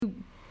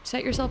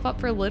set yourself up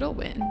for little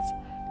wins.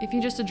 If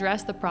you just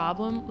address the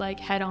problem like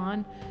head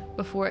on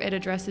before it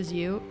addresses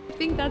you, I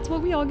think that's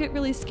what we all get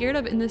really scared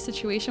of in this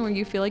situation where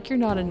you feel like you're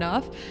not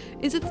enough.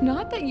 Is it's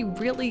not that you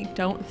really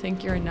don't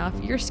think you're enough.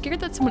 You're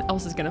scared that someone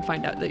else is going to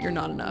find out that you're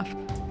not enough.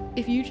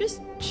 If you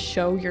just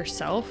show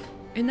yourself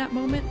in that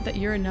moment that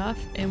you're enough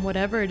and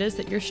whatever it is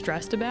that you're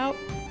stressed about,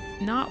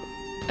 not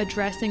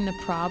addressing the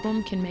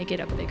problem can make it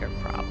a bigger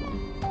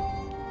problem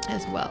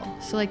as well.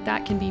 So like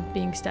that can be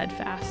being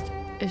steadfast.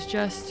 It's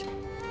just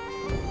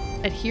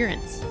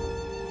adherence.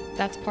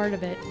 That's part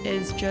of it,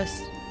 is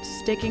just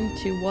sticking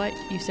to what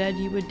you said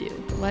you would do.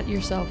 Let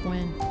yourself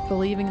win.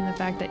 Believing in the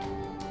fact that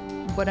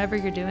whatever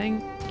you're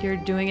doing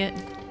it,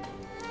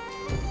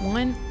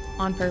 one,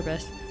 on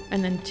purpose,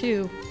 and then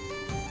two,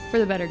 for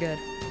the better good.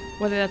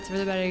 Whether that's for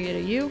the better good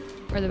of you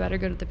or the better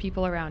good of the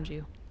people around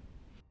you.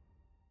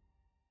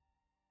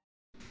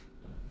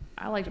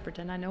 I like to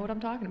pretend I know what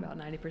I'm talking about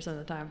 90% of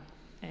the time,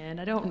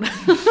 and I don't.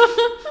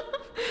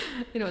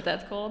 You know what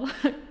that's called?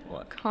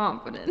 What?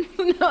 Confidence.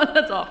 No,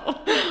 that's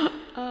awful.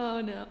 Oh,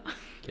 no.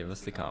 Give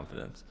us the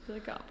confidence. The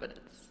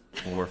confidence.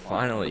 Well, we're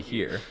finally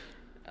here.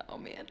 Oh,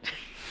 man.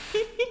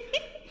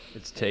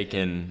 It's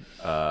taken,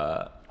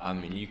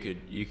 you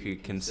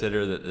could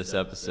consider that this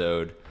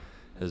episode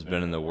has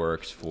been in the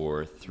works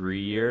for 3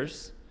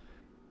 years,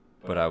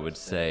 but I would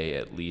say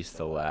at least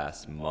the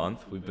last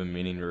month we've been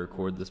meaning to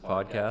record this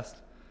podcast.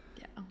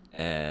 Yeah.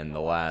 And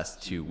the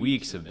last 2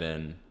 weeks have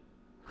been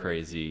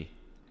crazy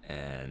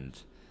and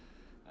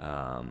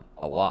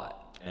a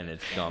lot, and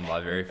it's gone by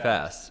very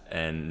fast.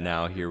 And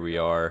now here we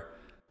are,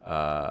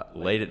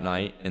 late at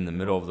night in the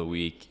middle of the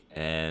week,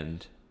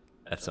 and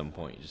at some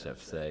point you just have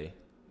to say,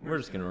 we're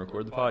just going to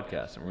record the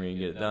podcast and we're going to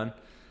get it done.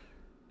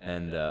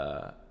 And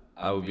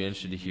I would be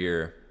interested to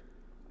hear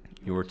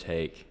your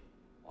take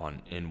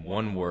on, in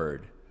one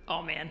word,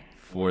 Oh, man.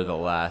 for the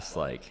last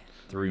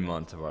 3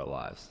 months of our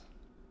lives.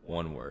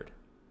 One word.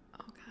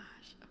 Oh,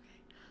 gosh.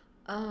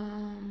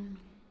 Okay.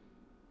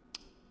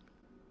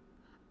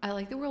 I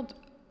like the word.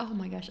 Oh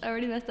my gosh, I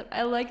already messed up.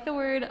 I like the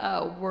word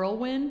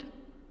whirlwind.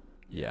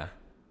 Yeah.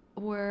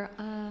 Or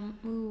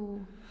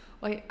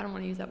wait, I don't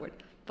want to use that word,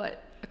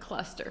 but a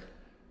cluster.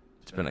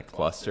 It's been a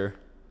cluster.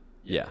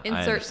 Yeah.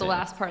 Insert the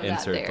last part of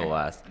that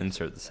there.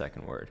 Insert the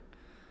second word.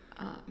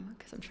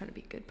 Because I'm trying to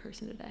be a good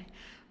person today.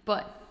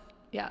 But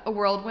yeah, a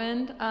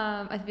whirlwind.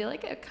 I feel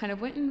like it kind of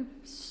went in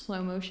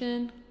slow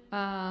motion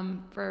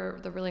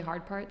for the really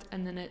hard parts,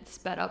 and then it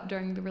sped up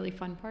during the really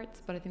fun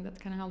parts. But I think that's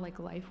kind of how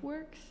life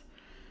works.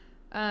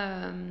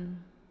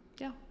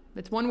 Yeah,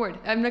 it's one word.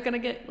 I'm not gonna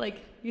get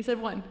you said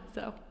one,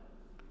 so.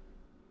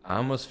 I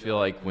almost feel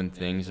like when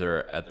things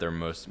are at their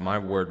most, my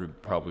word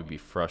would probably be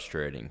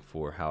frustrating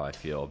for how I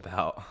feel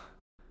about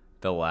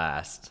the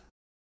last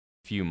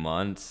few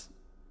months,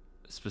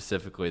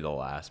 specifically the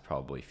last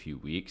probably few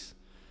weeks.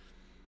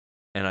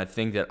 And I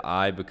think that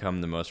I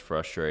become the most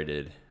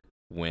frustrated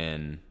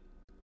when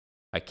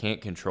I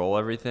can't control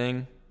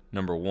everything,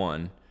 number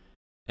one,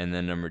 and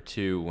then number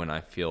two, when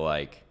I feel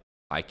like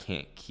I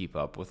can't keep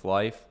up with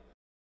life.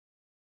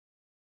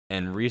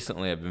 And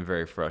recently I've been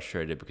very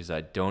frustrated because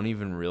I don't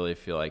even really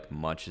feel like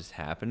much is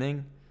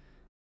happening,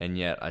 and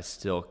yet I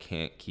still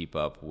can't keep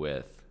up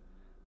with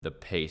the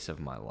pace of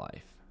my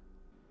life.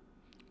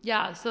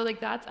 Yeah, so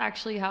that's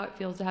actually how it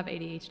feels to have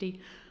ADHD.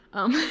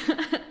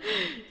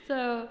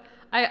 So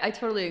I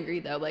totally agree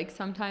though.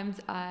 Sometimes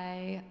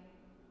I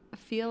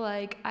feel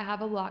like I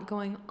have a lot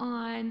going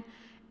on,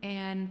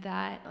 and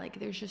that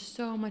there's just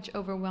so much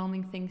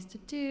overwhelming things to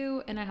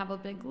do, and I have a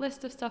big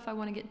list of stuff I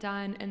want to get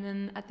done, and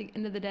then at the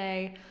end of the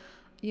day,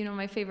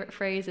 my favorite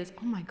phrase is,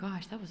 oh my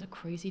gosh, that was a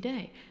crazy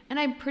day. And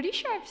I'm pretty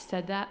sure I've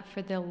said that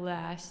for the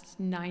last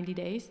 90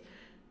 days,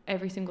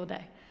 every single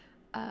day.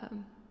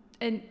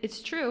 And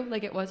it's true,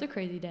 it was a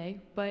crazy day,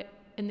 but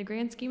in the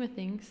grand scheme of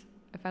things,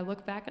 if I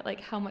look back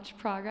at how much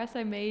progress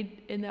I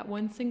made in that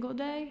one single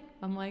day,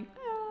 I'm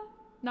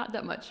not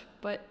that much,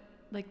 but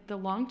the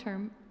long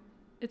term,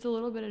 it's a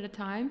little bit at a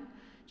time,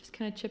 just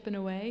kind of chipping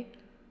away,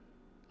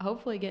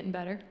 hopefully getting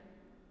better.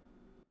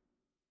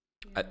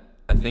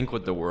 I think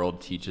what the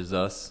world teaches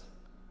us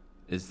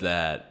is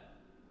that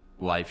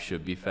life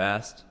should be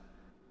fast,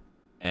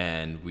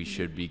 and we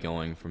should be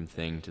going from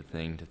thing to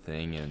thing to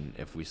thing, and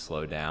if we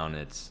slow down,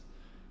 it's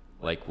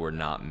like we're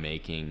not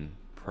making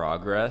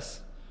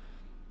progress.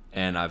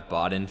 And I've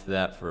bought into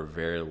that for a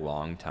very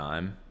long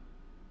time,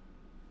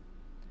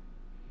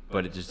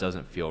 but it just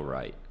doesn't feel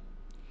right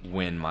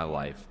when my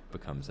life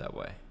becomes that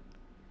way.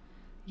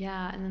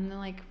 Yeah, and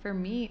then for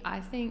me,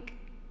 I think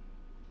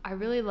I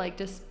really like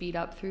to speed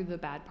up through the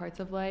bad parts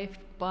of life,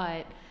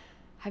 but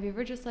have you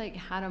ever just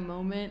had a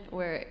moment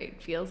where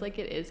it feels like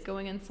it is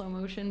going in slow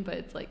motion, but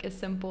it's as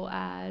simple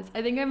as,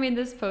 I think I made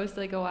this post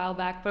a while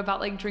back, but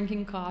about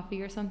drinking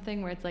coffee or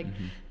something, where it's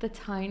the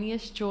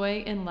tiniest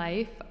joy in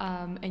life,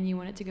 and you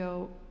want it to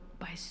go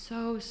by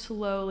so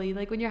slowly,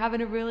 when you're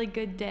having a really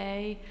good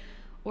day,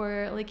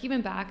 or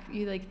even back,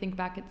 you think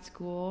back at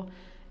school,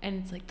 and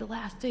it's the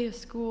last day of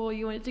school,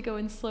 you want it to go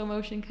in slow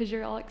motion because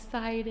you're all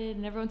excited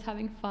and everyone's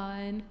having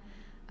fun.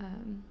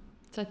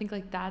 So I think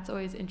like that's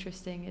always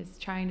interesting, is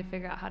trying to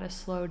figure out how to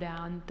slow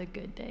down the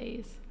good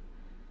days.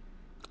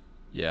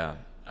 Yeah,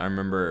 I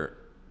remember,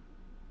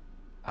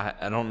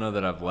 I don't know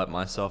that I've let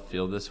myself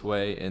feel this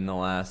way in the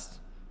last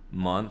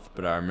month,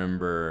 but I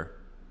remember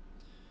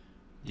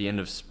the end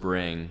of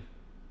spring,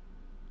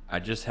 I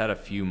just had a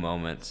few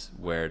moments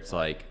where it's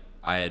like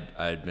I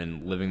had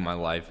been living my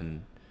life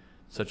in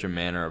such a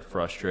manner of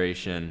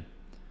frustration,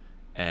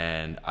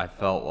 and I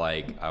felt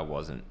like I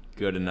wasn't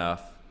good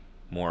enough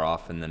more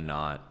often than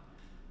not,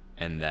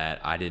 and that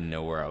I didn't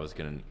know where I was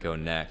going to go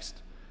next.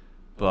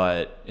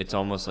 But it's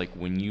almost like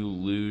when you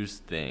lose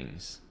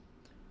things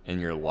and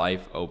your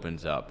life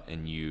opens up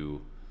and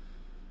you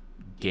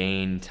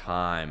gain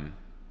time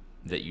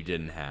that you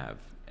didn't have,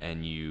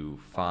 and you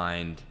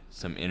find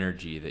some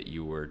energy that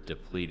you were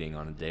depleting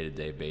on a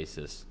day-to-day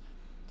basis,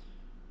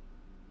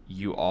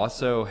 you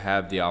also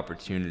have the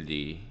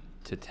opportunity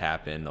to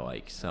tap into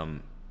like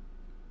some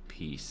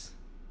peace.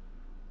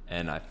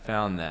 And I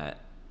found that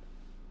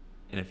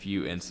in a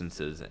few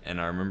instances,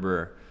 and I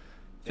remember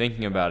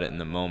thinking about it in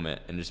the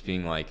moment and just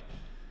being like,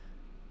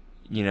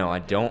 I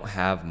don't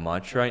have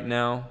much right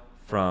now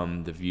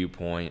from the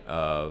viewpoint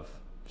of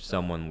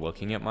someone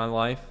looking at my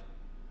life,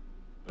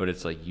 but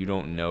it's like you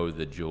don't know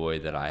the joy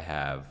that I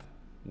have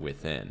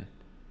within.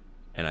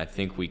 And I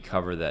think we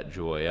cover that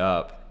joy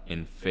up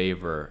in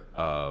favor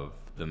of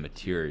the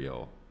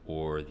material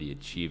or the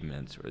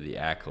achievements or the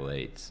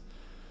accolades.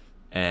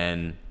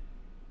 And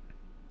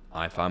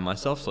I find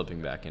myself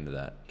slipping back into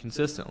that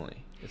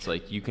consistently. It's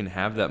like you can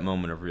have that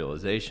moment of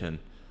realization,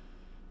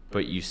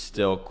 but you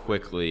still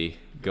quickly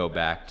go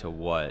back to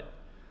what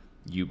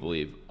you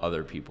believe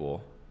other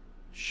people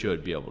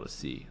should be able to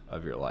see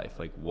of your life.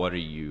 Like, what are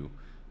you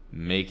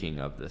making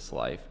of this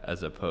life,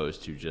 as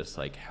opposed to just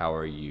like, how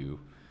are you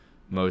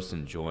most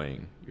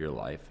enjoying your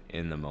life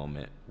in the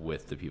moment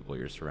with the people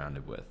you're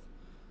surrounded with?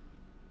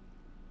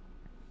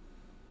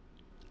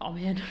 Oh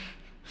man.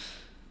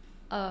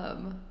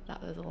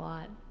 That was a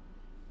lot.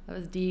 That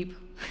was deep.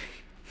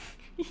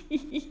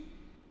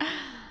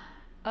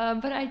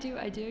 But I do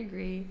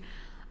agree.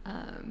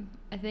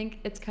 I think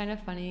it's kind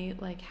of funny,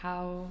 like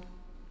how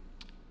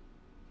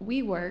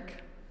we work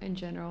in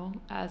general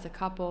as a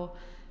couple,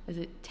 as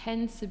it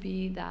tends to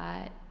be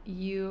that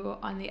you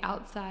on the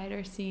outside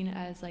are seen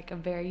as like a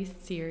very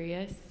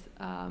serious,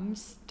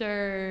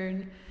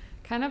 stern,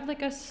 kind of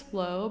like a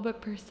slow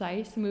but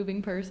precise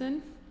moving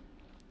person.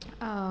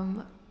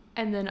 And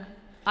then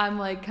I'm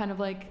like kind of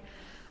like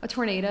a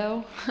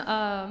tornado.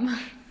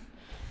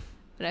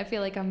 And I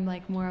feel like I'm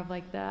like more of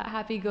like the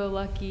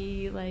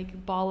happy-go-lucky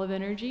like ball of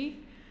energy.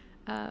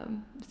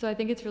 So I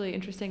think it's really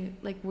interesting,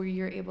 like where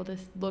you're able to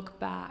look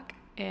back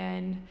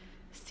and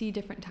see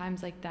different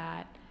times like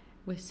that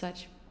with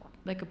such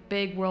like a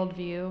big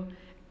worldview.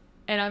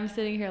 And I'm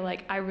sitting here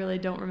like I really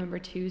don't remember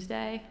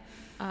Tuesday,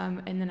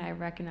 and then I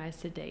recognize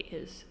today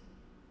is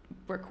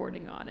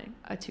recording on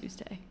a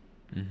Tuesday.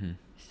 Mm-hmm.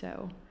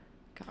 So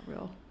got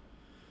real.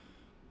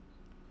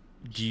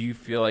 Do you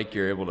feel like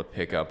you're able to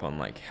pick up on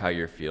like how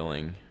you're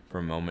feeling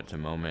from moment to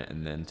moment,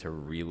 and then to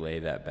relay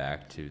that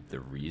back to the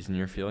reason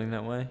you're feeling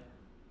that way?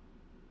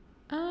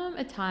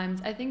 At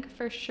times, I think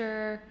for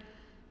sure,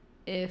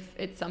 if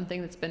it's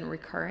something that's been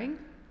recurring,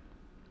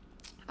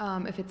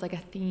 if it's like a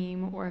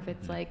theme, or if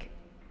it's like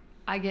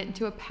I get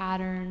into a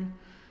pattern,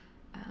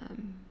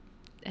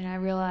 and I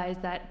realize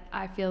that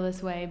I feel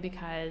this way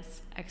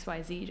because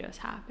XYZ just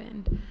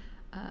happened.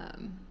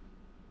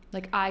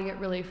 Like I get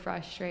really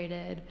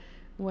frustrated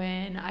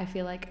when I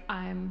feel like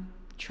I'm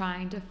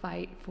trying to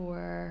fight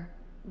for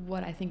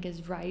what I think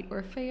is right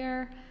or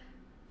fair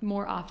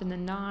more often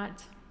than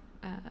not.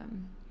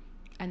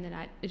 And then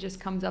it just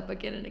comes up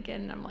again and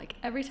again. And I'm like,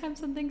 every time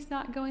something's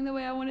not going the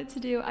way I want it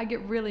to do, I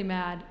get really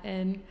mad.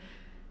 And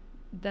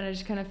then I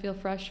just kind of feel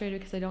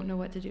frustrated because I don't know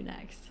what to do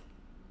next.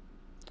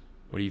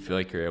 What do you feel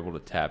like you're able to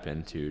tap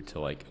into to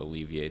like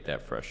alleviate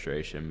that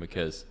frustration?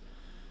 Because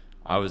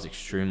I was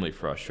extremely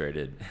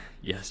frustrated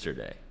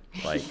yesterday.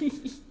 Like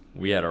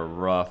we had a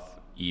rough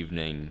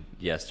evening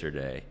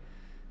yesterday,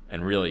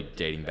 and really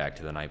dating back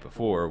to the night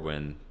before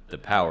when the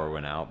power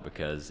went out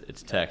because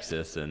it's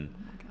Texas and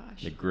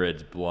the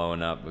grid's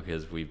blowing up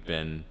because we've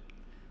been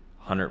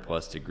 100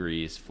 plus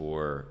degrees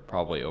for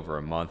probably over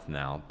a month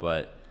now.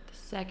 But the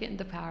second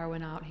the power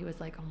went out, he was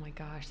like, oh my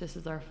gosh, this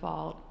is our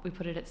fault. We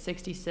put it at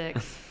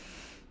 66.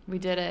 We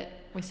did it.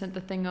 We sent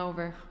the thing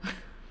over.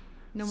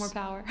 No more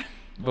power.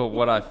 But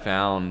what I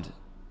found,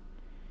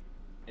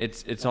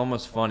 it's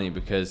almost funny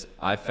because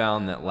I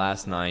found that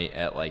last night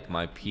at like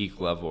my peak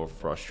level of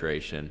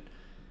frustration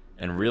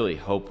and really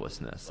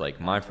hopelessness,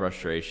 like my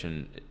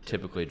frustration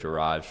typically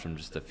derives from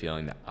just the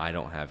feeling that I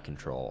don't have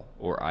control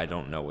or I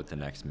don't know what the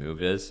next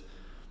move is.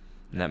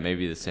 And that may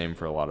be the same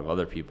for a lot of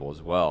other people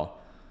as well.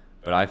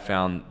 But I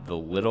found the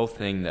little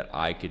thing that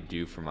I could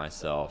do for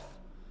myself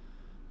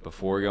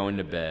before going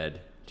to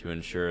bed to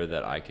ensure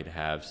that I could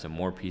have some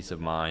more peace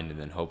of mind and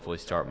then hopefully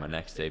start my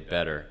next day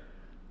better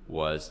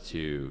was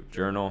to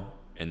journal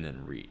and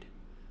then read.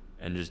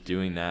 And just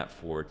doing that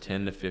for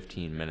 10 to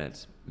 15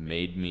 minutes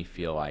made me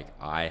feel like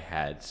I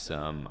had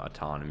some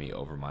autonomy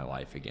over my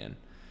life again.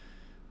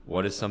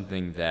 What is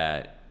something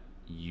that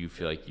you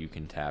feel like you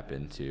can tap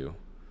into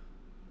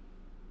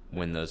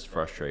when those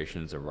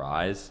frustrations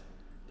arise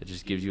that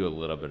just gives you a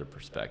little bit of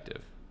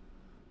perspective?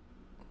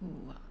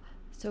 Ooh.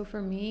 So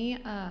for me,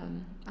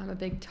 I'm a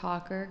big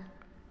talker,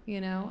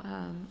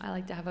 I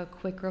like to have a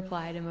quick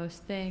reply to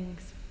most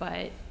things,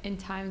 but in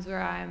times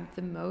where I'm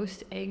the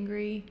most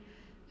angry,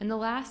 in the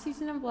last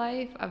season of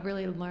life, I've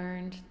really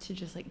learned to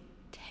just like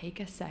take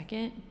a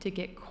second to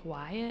get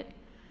quiet,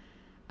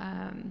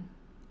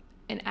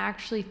 and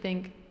actually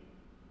think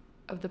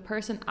of the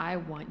person I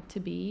want to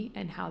be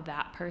and how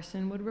that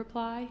person would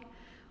reply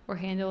or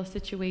handle a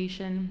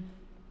situation.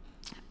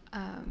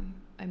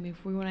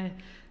 If we want to,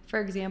 for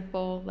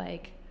example,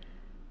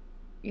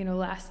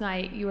 last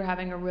night you were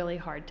having a really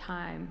hard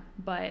time,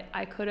 but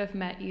I could have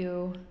met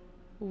you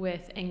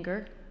with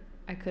anger.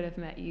 I could have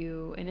met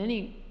you in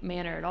any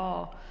manner at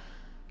all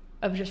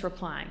of just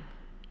replying.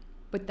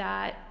 But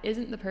that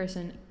isn't the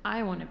person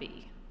I want to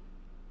be.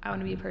 I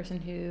want to be a person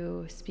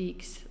who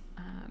speaks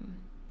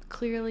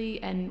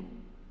clearly, and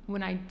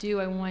when I do,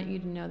 I want you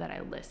to know that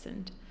I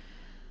listened.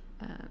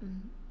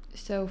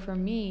 So for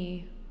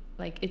me,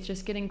 it's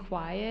just getting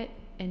quiet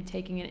and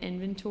taking an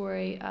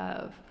inventory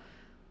of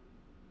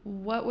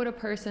what would a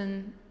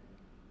person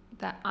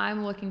that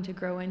I'm looking to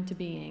grow into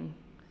being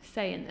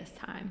say in this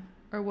time,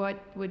 or what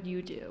would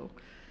you do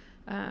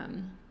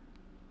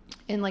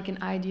in an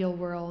ideal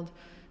world.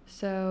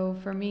 So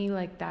for me,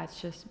 that's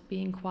just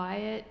being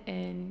quiet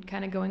and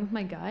kind of going with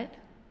my gut.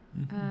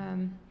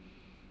 Mm-hmm.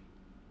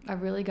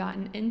 I've really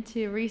gotten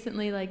into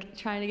recently,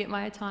 trying to get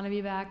my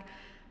autonomy back.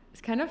 It's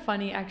kind of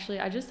funny, actually.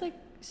 I just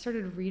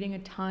started reading a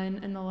ton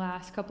in the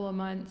last couple of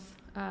months.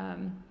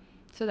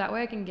 So that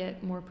way I can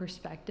get more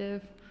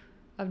perspective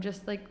of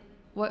just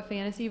what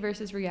fantasy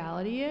versus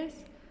reality is.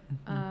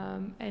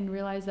 Mm-hmm. And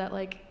realize that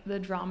the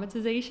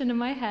dramatization in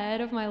my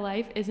head of my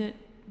life isn't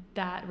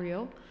that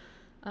real.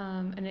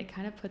 And it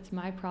kind of puts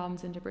my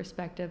problems into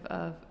perspective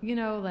of,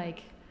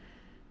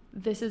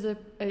 this is a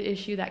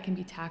issue that can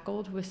be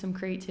tackled with some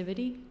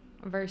creativity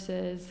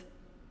versus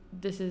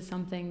this is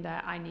something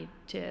that I need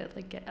to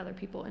get other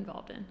people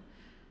involved in.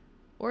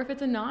 Or if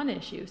it's a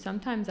non-issue,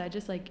 sometimes I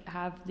just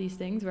have these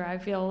things where I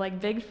feel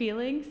big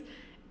feelings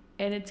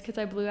and it's because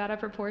I blew out of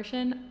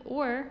proportion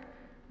or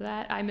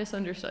that I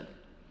misunderstood,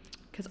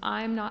 because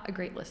I'm not a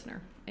great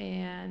listener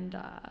and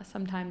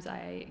sometimes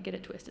I get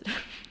it twisted.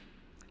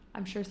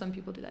 I'm sure some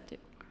people do that too.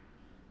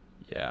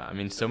 Yeah,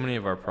 so many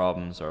of our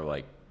problems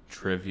are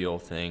trivial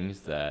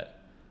things that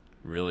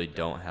really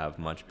don't have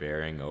much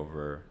bearing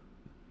over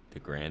the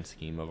grand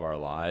scheme of our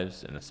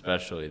lives and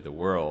especially the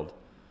world.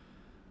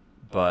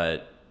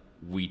 But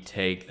we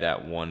take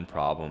that one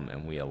problem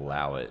and we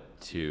allow it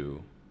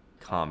to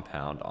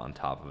compound on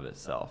top of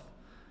itself.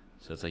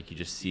 So it's you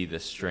just see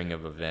this string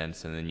of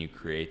events and then you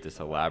create this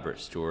elaborate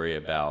story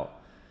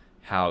about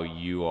how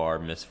you are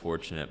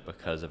misfortunate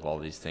because of all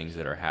these things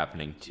that are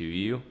happening to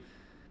you.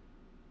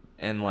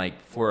 And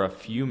for a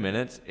few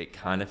minutes, it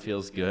kind of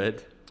feels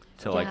good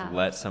to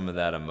let some of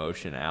that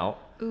emotion out.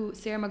 Ooh,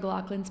 Sarah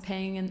McLachlan's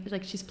playing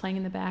and she's playing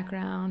in the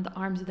background, the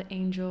arms of the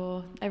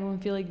angel, everyone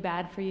feeling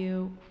bad for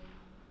you.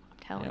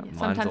 I'm telling you,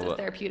 sometimes it's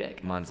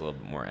therapeutic. Mine's a little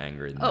bit more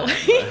angry than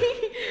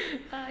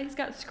that. He's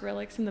got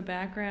Skrillex in the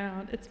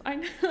background. It's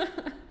fine.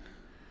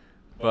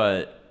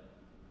 But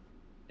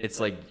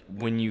it's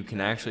when you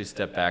can actually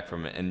step back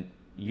from it, and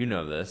you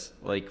know this,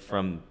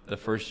 from the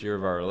first year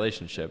of our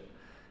relationship,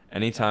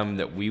 anytime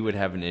that we would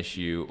have an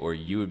issue or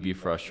you would be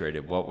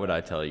frustrated, what would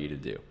I tell you to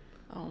do?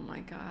 Oh my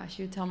gosh,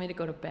 you would tell me to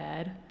go to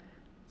bed.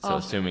 So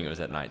assuming it was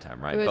at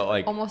nighttime, right? It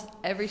was almost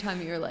every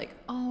time you were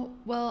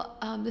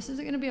this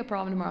isn't going to be a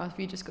problem tomorrow if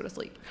you just go to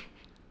sleep.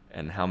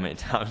 And how many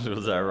times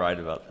was I right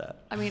about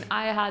that?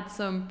 I had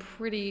some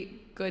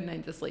pretty good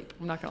nights of sleep.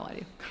 I'm not going to lie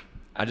to you.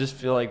 I just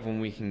feel when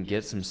we can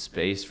get some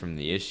space from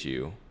the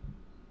issue,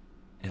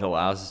 it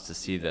allows us to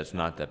see that's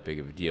not that big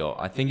of a deal.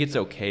 I think it's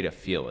okay to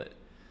feel it.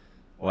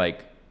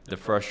 The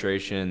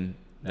frustration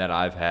that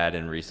I've had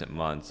in recent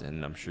months,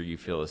 and I'm sure you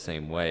feel the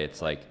same way,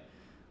 it's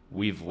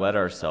we've let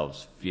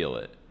ourselves feel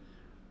it.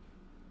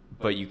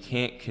 But you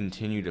can't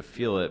continue to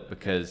feel it,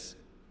 because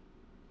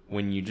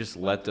when you just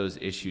let those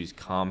issues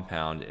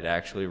compound, it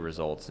actually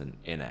results in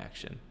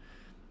inaction.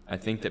 I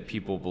think that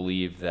people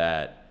believe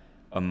that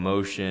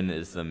emotion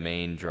is the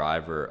main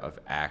driver of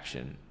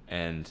action,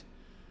 and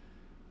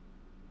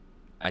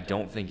I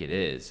don't think it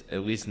is.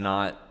 At least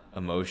not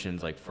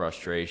emotions like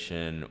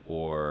frustration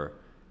or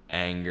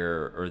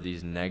anger or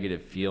these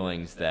negative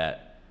feelings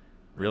that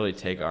really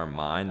take our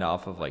mind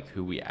off of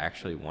who we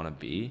actually want to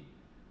be.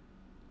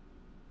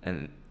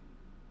 And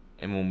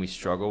when we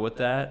struggle with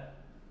that,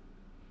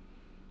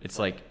 it's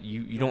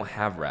you don't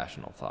have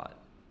rational thought.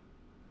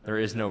 There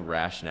is no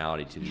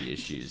rationality to the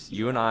issues.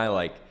 You and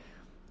I,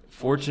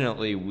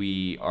 fortunately,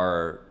 we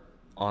are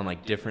on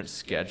different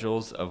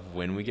schedules of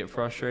when we get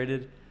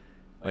frustrated.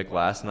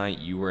 Last night,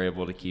 you were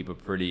able to keep a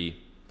pretty,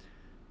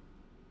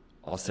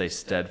 I'll say,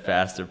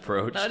 steadfast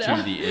approach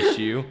to the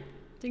issue.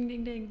 Ding,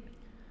 ding, ding.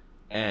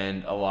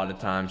 And a lot of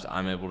times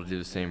I'm able to do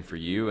the same for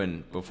you.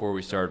 And before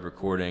we started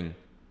recording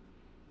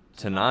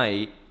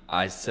tonight,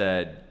 I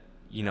said,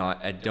 you know,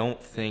 I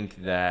don't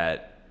think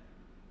that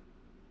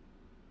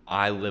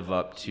I live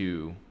up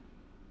to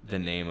the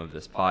name of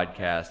this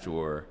podcast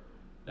or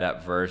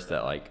that verse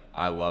that like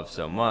I love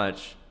so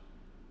much,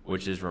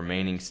 which is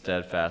remaining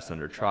steadfast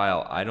under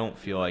trial. I don't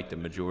feel like the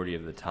majority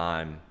of the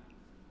time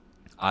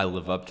I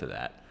live up to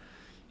that.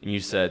 And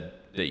you said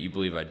that you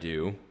believe I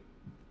do.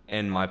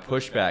 And my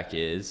pushback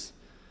is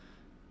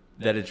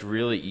that it's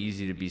really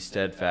easy to be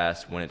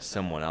steadfast when it's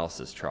someone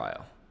else's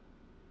trial.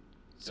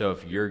 So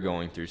if you're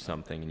going through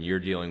something and you're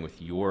dealing with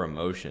your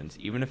emotions,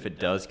 even if it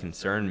does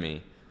concern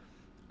me,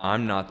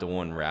 I'm not the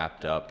one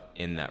wrapped up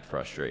in that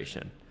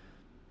frustration.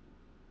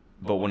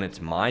 But when it's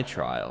my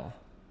trial,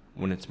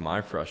 when it's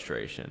my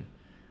frustration,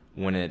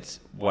 when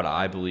it's what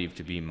I believe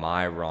to be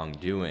my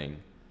wrongdoing,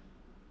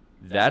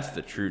 that's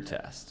the true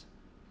test,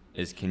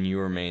 is can you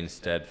remain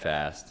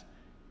steadfast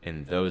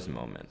in those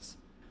moments?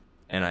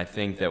 And I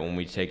think that when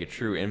we take a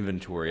true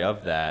inventory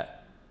of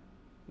that,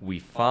 we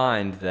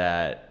find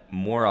that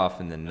more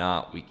often than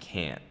not, we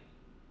can't.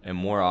 And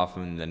more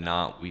often than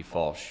not, we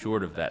fall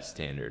short of that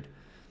standard.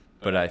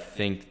 But I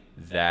think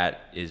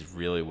that is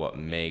really what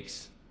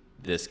makes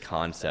this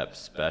concept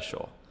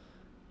special,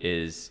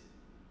 is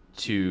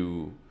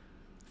to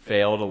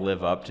fail to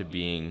live up to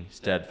being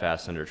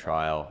steadfast under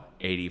trial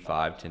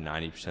 85 to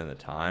 90% of the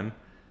time,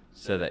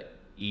 so that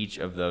each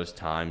of those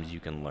times you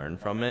can learn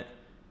from it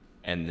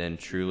and then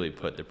truly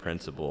put the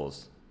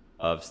principles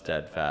of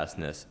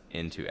steadfastness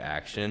into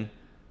action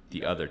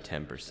the other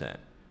 10%. And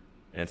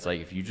it's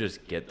like, if you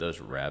just get those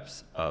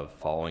reps of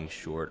falling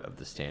short of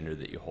the standard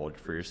that you hold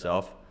for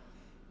yourself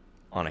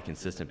on a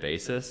consistent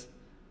basis,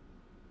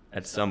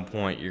 at some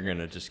point you're going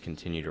to just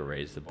continue to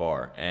raise the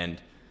bar.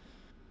 And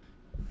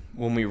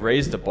when we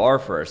raise the bar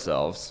for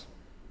ourselves,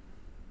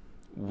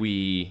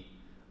 we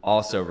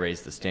also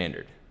raise the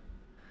standard.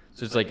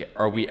 So it's like,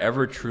 are we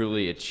ever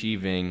truly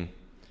achieving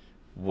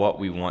what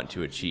we want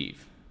to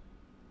achieve?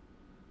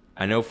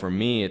 I know for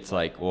me, it's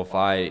like, well,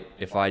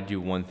 if I do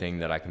one thing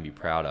that I can be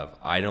proud of,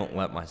 I don't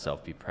let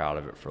myself be proud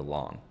of it for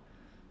long.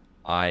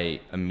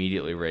 I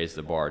immediately raise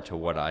the bar to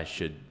what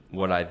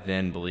I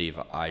then believe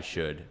I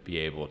should be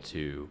able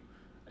to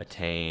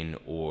attain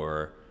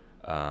or,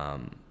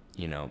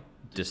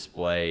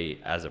 display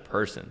as a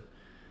person.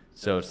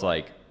 So it's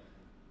like,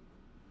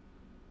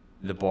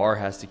 the bar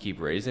has to keep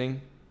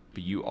raising,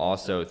 but you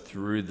also,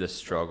 through the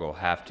struggle,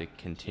 have to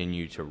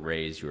continue to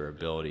raise your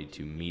ability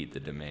to meet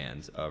the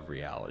demands of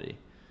reality,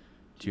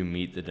 to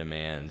meet the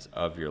demands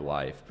of your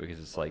life, because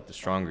it's like, the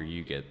stronger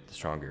you get, the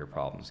stronger your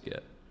problems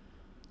get.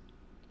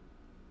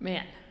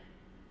 Man,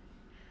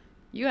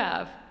 you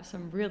have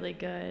some really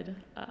good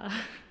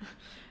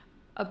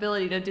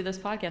ability to do this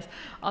podcast.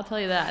 I'll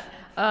tell you that.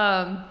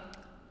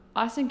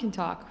 Austin can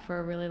talk for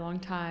a really long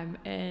time,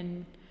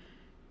 and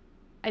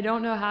I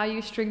don't know how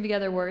you string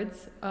together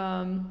words.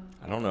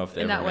 I don't know if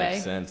they ever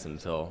make sense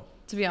until,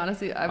 to be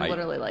honest, I'm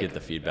literally like, get the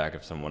feedback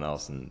of someone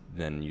else, and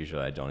then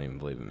usually I don't even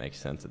believe it makes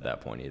sense at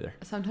that point either.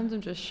 Sometimes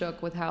I'm just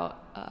shook with how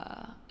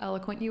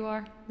eloquent you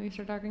are when you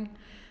start talking,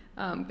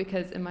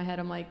 because in my head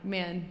I'm like,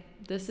 man,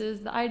 this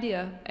is the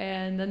idea,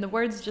 and then the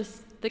words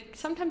just,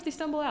 sometimes they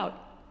stumble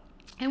out,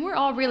 and we're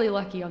all really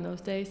lucky on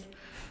those days.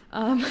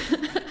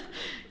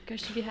 Guys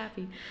should be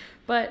happy.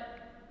 But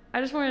I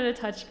just wanted to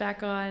touch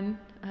back on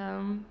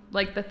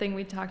the thing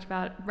we talked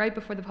about right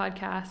before the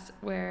podcast,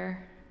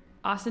 where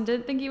Austin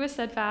didn't think he was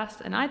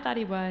steadfast and I thought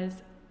he was,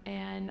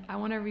 and I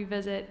want to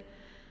revisit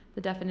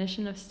the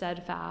definition of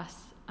steadfast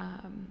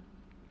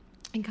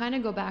and kind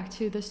of go back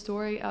to the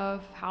story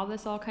of how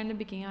this all kind of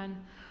began.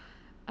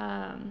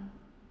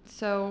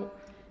 So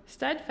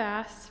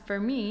steadfast for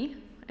me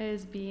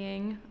is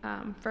being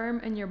firm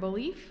in your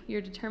belief,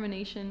 your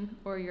determination,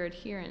 or your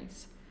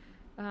adherence.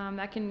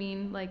 That can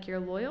mean like you're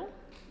loyal.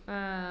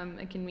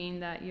 It can mean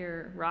that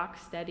you're rock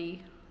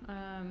steady.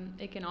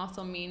 It can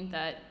also mean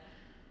that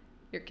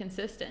you're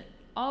consistent.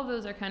 All of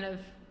those are kind of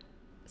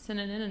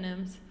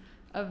synonyms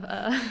of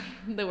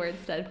the word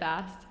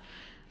steadfast.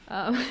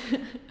 I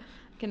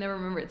can never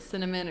remember it's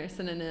cinnamon or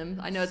synonym.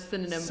 I know it's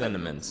synonym.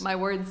 Cinnamons. My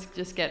words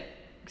just get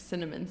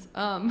cinnamons.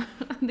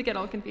 They get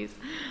all confused.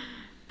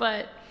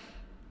 But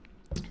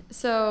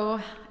so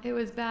it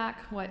was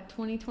back,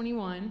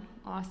 2021.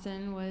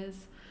 Austin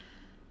was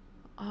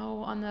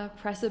on the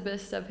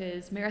precipice of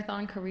his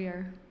marathon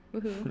career.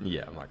 Woohoo.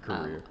 Yeah, my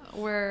career.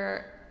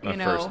 My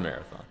first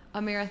marathon.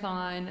 A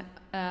marathon,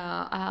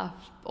 a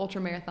ultra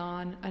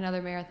marathon,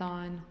 another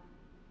marathon,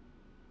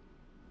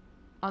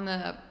 on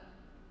the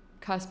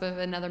cusp of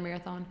another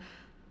marathon.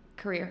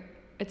 Career.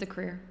 It's a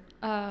career.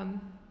 I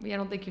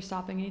don't think you're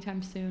stopping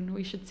anytime soon.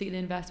 We should see the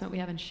investment we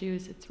have in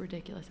shoes. It's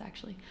ridiculous,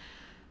 actually.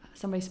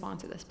 Somebody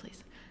sponsor this,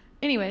 please.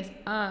 Anyways,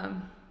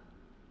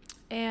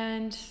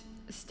 and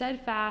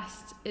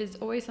steadfast is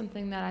always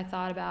something that I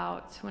thought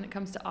about when it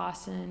comes to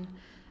Austin,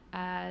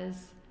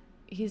 as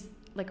he's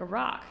like a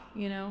rock,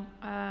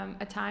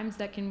 At times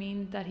that can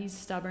mean that he's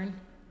stubborn,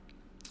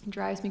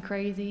 drives me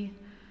crazy.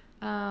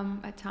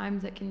 At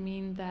times it can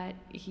mean that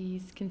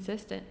he's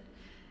consistent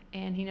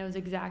and he knows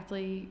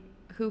exactly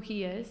who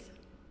he is,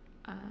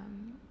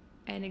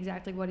 and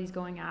exactly what he's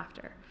going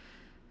after.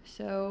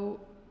 So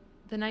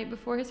the night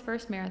before his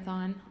first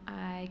marathon,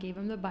 I gave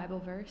him the Bible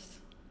verse.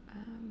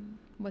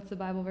 What's the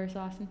Bible verse,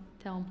 Austin?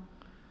 Tell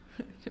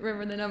him.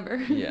 Remember the number?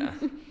 Yeah.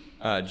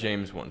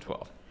 James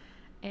 1:12.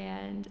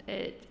 And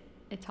it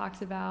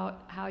talks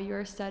about how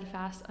you're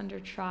steadfast under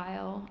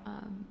trial,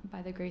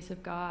 by the grace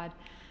of God.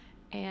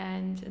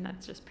 And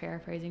that's just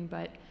paraphrasing,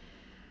 but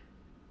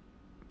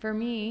for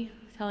me,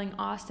 telling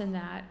Austin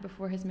that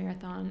before his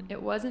marathon,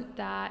 it wasn't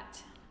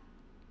that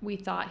we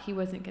thought he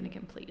wasn't going to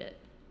complete it.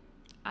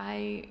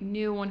 I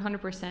knew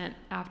 100%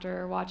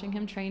 after watching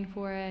him train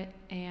for it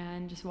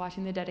and just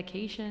watching the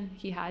dedication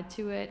he had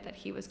to it that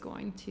he was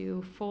going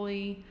to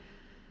fully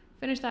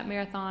finish that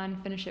marathon,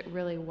 finish it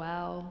really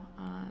well,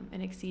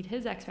 and exceed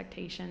his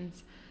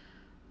expectations.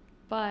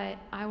 But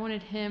I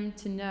wanted him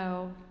to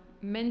know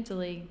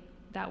mentally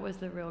that was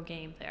the real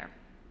game there.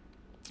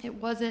 It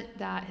wasn't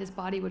that his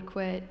body would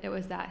quit, it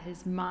was that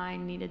his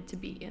mind needed to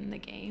be in the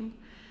game.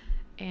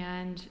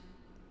 And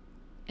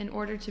in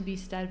order to be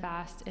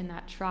steadfast in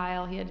that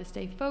trial, he had to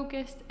stay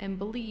focused and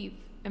believe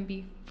and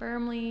be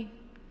firmly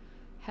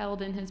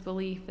held in his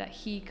belief that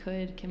he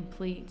could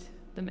complete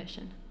the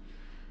mission.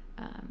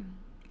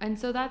 And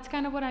so that's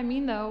kind of what I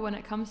mean, though, when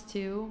it comes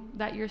to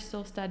that you're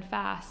still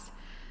steadfast.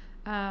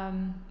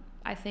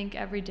 I think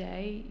every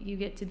day you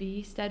get to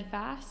be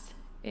steadfast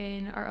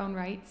in our own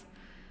rights.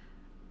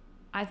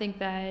 I think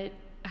that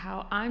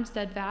how I'm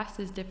steadfast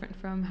is different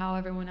from how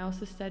everyone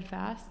else is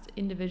steadfast.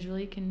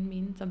 Individually can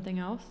mean something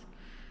else.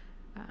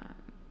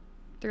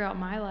 Throughout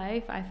my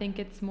life, I think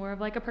it's more of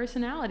like a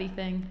personality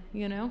thing,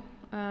 you know?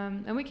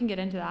 And we can get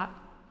into that.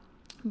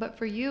 But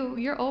for you,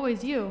 you're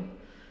always you.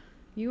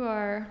 You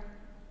are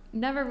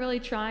never really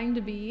trying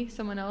to be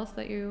someone else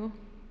that you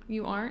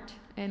aren't.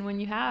 And when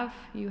you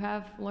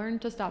have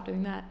learned to stop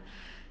doing that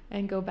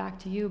and go back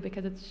to you,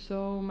 because it's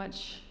so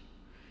much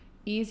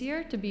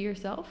easier to be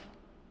yourself.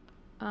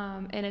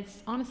 And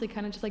it's honestly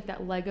kind of just like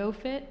that Lego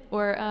fit,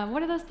 or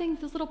what are those things,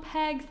 those little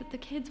pegs that the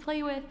kids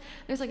play with?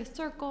 There's like a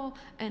circle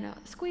and a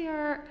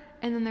square,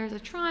 and then there's a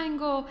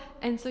triangle,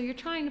 and so you're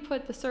trying to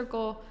put the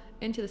circle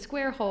into the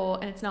square hole,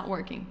 and it's not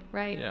working,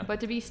 right? Yeah. But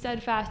to be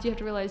steadfast, you have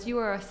to realize you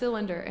are a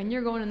cylinder, and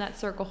you're going in that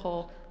circle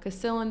hole, because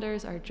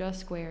cylinders are just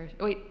squares.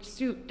 Wait,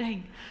 shoot,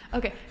 dang.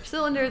 Okay,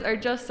 cylinders are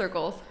just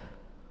circles.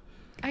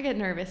 I get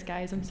nervous,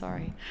 guys. I'm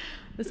sorry.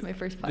 This is my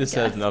first podcast. This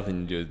has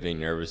nothing to do with being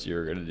nervous. You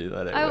were going to do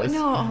that anyways.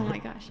 No, oh my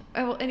gosh.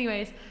 Well,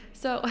 anyways,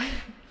 so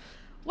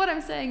what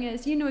I'm saying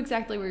is you knew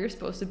exactly where you're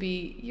supposed to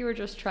be. You were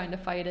just trying to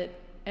fight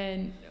it.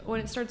 And when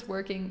it starts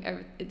working,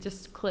 it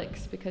just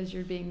clicks because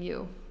you're being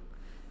you.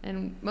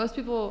 And most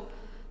people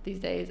these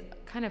days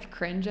kind of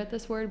cringe at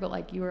this word, but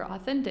like you are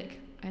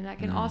authentic. And that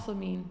can also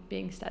mean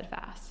being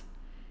steadfast.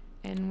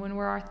 And when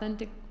we're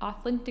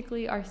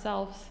authentically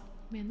ourselves,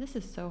 man, this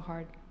is so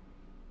hard.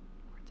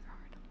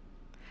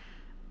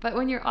 But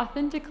when you're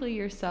authentically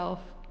yourself,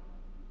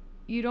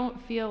 you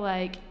don't feel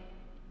like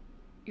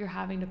you're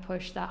having to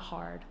push that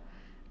hard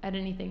at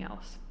anything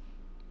else.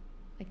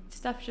 Like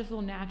stuff just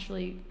will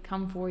naturally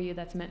come for you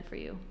that's meant for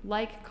you.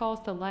 Like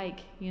calls to like,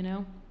 you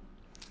know?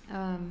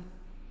 And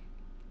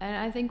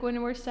I think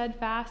when we're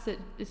steadfast,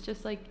 it's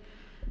just like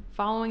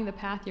following the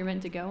path you're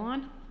meant to go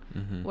on,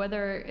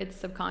 whether it's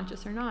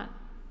subconscious or not.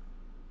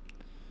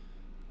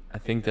 I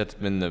think that's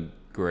been the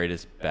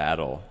greatest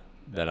battle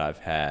that I've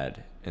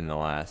had in the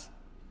last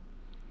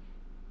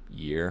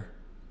year,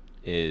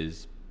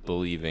 is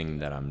believing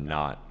that I'm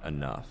not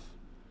enough.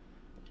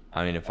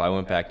 I mean, if I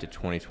went back to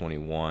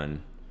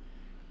 2021,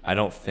 I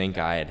don't think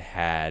I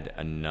had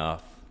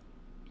enough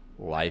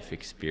life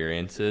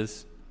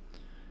experiences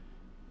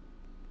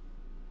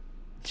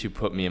to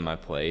put me in my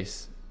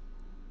place.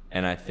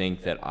 And I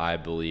think that I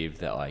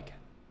believed that like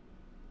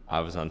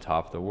I was on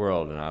top of the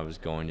world and I was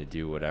going to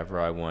do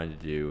whatever I wanted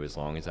to do as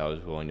long as I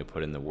was willing to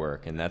put in the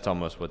work. And that's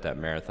almost what that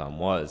marathon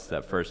was.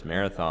 That first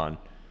marathon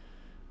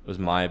was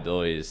my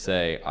ability to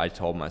say, I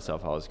told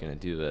myself I was going to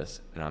do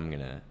this,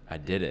 and I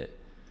did it.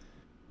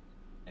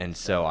 And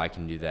so I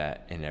can do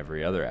that in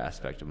every other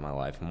aspect of my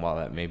life. And while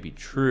that may be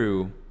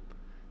true,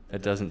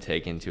 that doesn't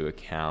take into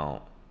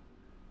account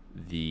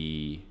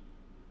the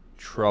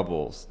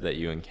troubles that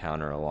you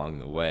encounter along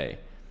the way.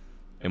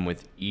 And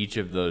with each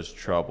of those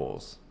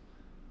troubles,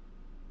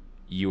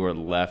 you are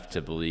left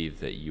to believe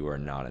that you are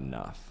not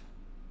enough.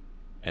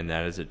 And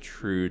that is a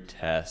true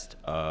test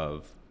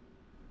of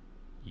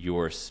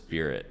your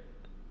spirit.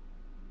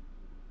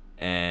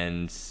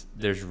 And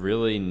there's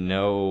really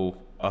no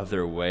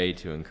other way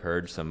to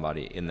encourage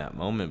somebody in that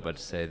moment but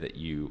to say that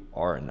you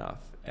are enough.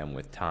 And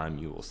with time,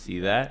 you will see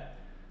that,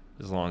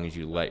 as long as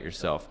you let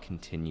yourself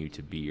continue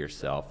to be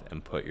yourself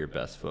and put your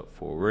best foot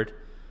forward.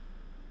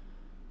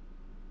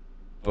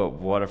 But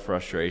what a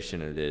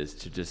frustration it is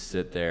to just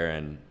sit there,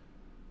 and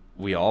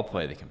we all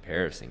play the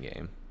comparison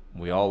game.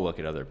 We all look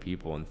at other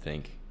people and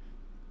think,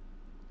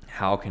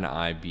 how can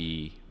I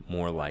be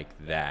more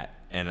like that.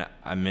 And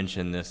I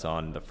mentioned this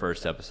on the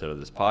first episode of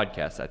this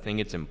podcast. I think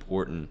it's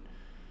important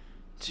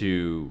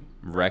to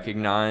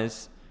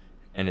recognize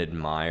and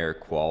admire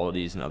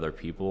qualities in other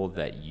people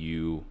that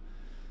you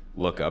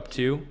look up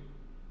to,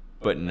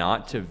 but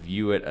not to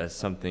view it as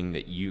something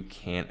that you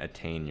can't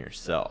attain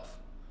yourself.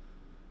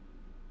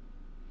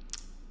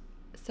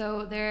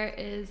 So there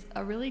is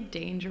a really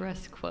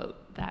dangerous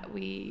quote that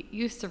we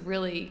used to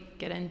really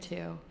get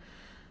into.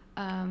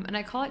 And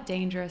I call it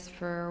dangerous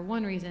for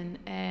one reason,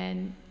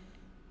 and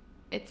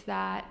it's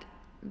that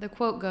the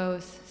quote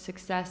goes,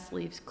 success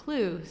leaves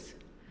clues.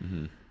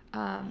 Mm-hmm.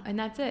 And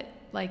that's it.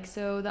 Like,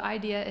 so the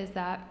idea is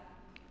that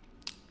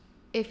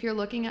if you're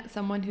looking at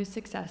someone who's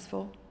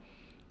successful,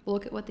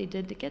 look at what they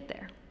did to get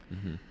there.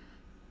 Mm-hmm.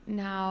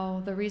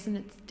 Now, the reason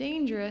it's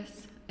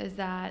dangerous is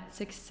that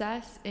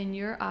success in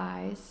your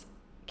eyes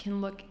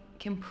can look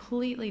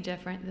completely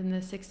different than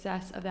the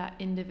success of that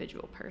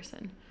individual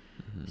person.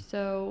 Mm-hmm.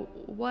 So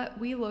what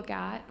we look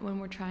at when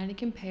we're trying to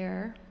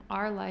compare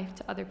our life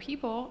to other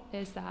people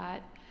is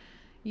that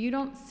you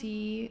don't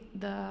see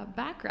the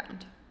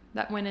background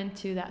that went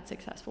into that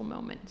successful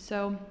moment.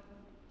 So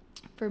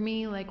for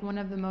me, like, one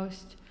of the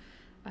most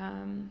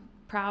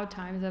proud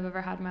times I've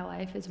ever had in my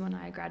life is when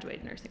I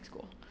graduated nursing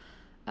school.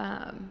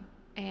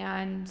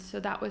 And so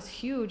that was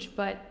huge,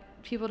 but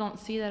people don't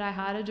see that I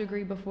had a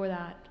degree before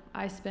that.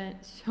 I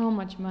spent so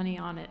much money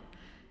on it,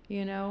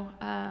 you know,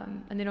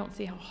 and they don't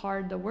see how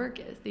hard the work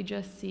is. They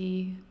just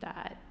see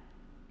that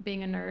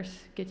being a nurse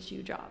gets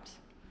you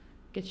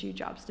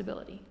job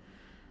stability.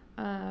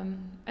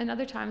 And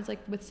other times, like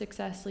with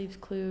success leaves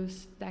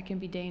clues, that can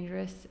be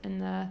dangerous in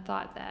the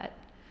thought that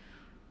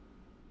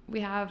we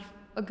have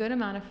a good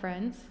amount of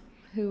friends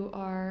who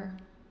are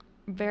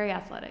very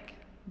athletic.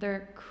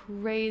 They're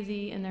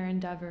crazy in their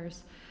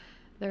endeavors.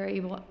 They're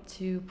able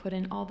to put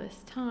in all this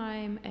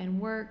time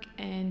and work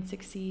and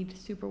succeed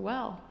super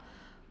well.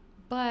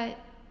 But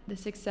the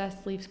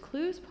success leaves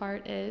clues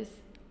part is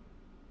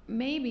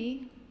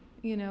maybe,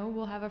 you know,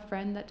 we'll have a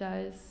friend that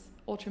does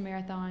ultra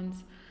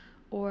marathons,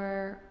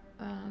 or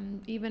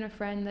even a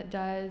friend that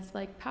does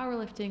like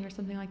powerlifting or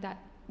something like that.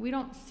 We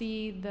don't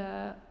see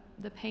the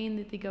pain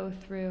that they go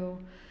through,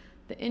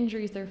 the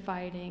injuries they're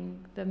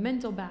fighting, the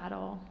mental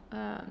battle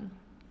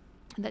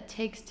that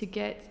takes to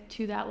get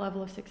to that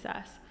level of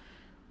success.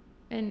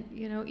 And,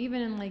 you know,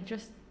 even in like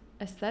just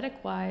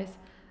aesthetic wise,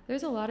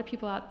 there's a lot of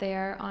people out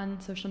there on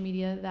social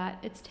media that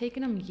it's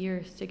taken them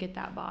years to get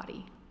that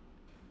body.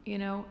 You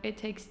know, it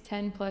takes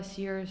 10 plus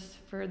years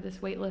for this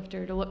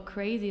weightlifter to look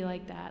crazy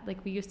like that.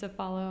 Like, we used to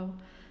follow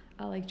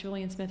like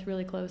Julian Smith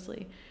really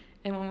closely.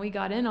 And when we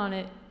got in on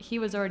it, he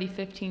was already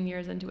 15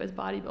 years into his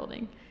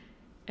bodybuilding.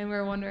 And we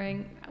were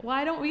wondering,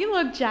 why don't we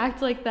look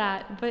jacked like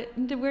that? But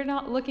we're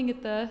not looking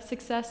at the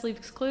success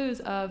leaves clues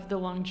of the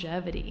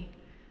longevity.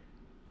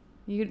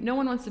 No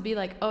one wants to be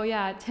like, oh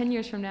yeah, 10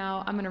 years from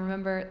now, I'm going to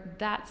remember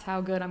that's how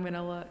good I'm going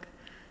to look,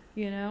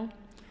 you know?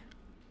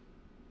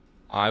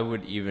 I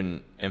would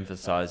even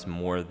emphasize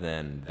more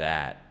than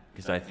that,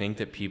 because I think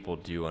that people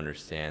do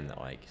understand that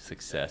like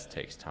success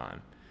takes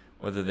time.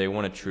 Whether they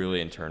want to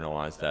truly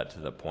internalize that to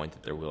the point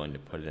that they're willing to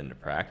put it into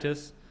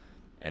practice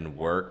and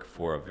work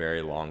for a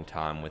very long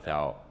time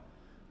without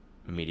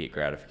immediate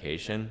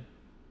gratification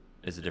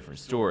is a different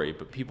story,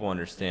 but people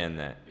understand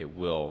that it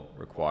will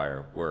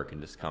require work and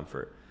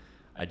discomfort.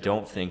 I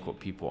don't think what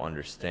people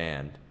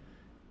understand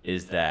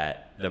is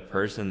that the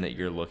person that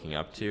you're looking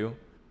up to,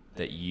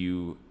 that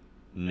you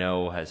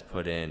know has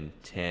put in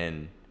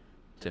 10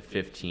 to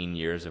 15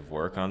 years of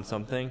work on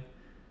something,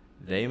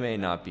 they may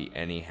not be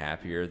any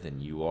happier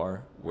than you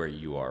are where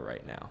you are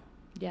right now.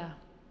 Yeah,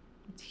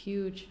 it's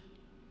huge.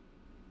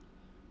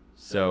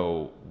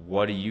 So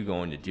what are you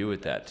going to do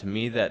with that? To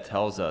me, that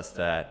tells us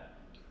that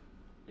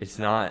it's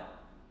not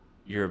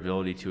your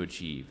ability to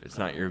achieve. It's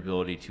not your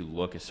ability to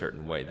look a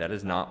certain way. That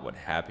is not what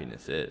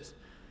happiness is.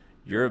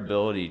 Your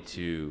ability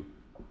to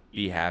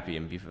be happy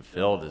and be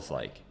fulfilled is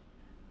like,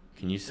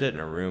 can you sit in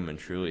a room and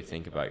truly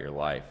think about your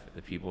life,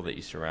 the people that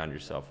you surround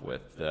yourself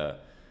with, the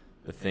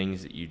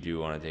things that you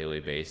do on a daily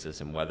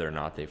basis, and whether or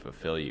not they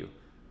fulfill you?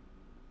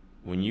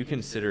 When you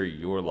consider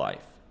your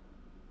life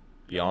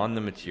beyond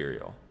the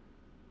material,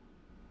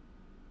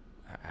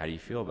 how do you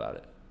feel about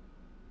it?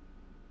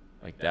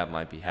 Like, that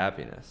might be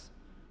happiness.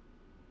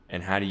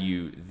 And how do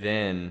you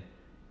then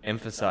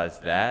emphasize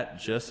that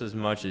just as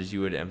much as you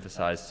would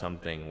emphasize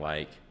something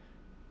like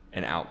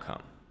an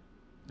outcome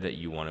that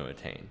you want to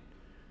attain?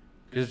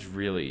 Because it's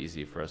really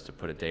easy for us to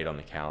put a date on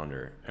the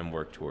calendar and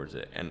work towards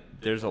it. And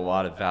there's a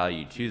lot of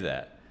value to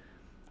that.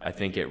 I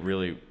think it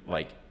really,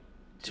 like,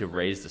 to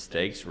raise the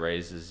stakes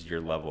raises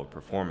your level of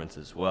performance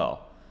as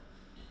well.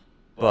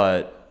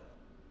 But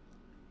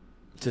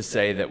to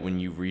say that when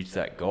you reach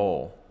that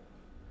goal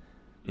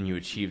and you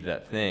achieve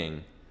that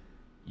thing,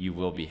 you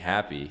will be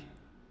happy,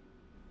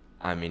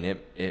 I mean,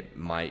 it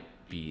might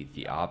be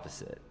the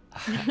opposite.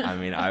 I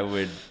mean, I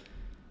would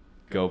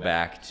go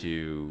back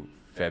to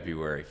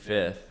February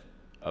 5th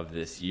of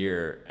this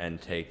year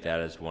and take that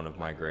as one of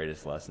my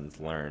greatest lessons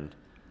learned.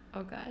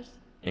 Oh gosh.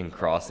 In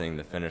crossing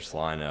the finish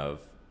line of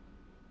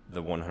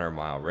the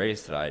 100-mile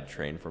race that I had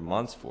trained for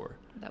months for.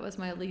 That was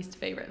my least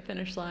favorite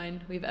finish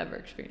line we've ever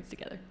experienced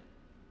together.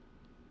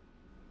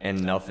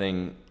 And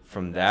nothing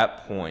from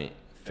that point,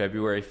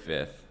 February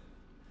 5th,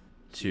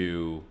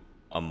 to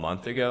a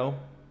month ago,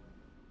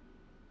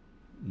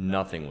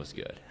 nothing was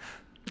good.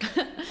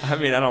 I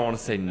mean, I don't want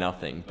to say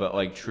nothing, but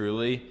like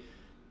truly,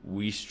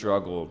 we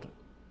struggled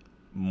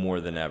more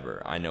than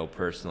ever. I know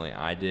personally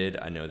I did.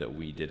 I know that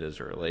we did as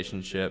a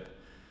relationship.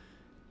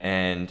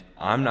 And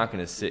I'm not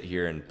going to sit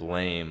here and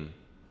blame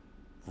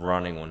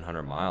running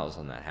 100 miles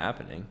on that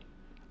happening.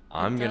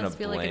 I'm going to blame... It does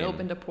feel like it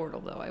opened a portal,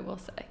 though, I will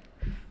say.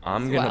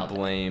 I'm going to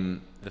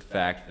blame the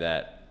fact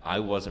that I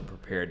wasn't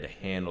prepared to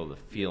handle the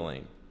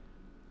feeling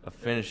of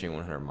finishing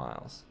 100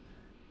 miles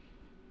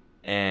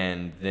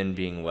and then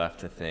being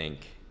left to think,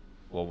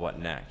 well, what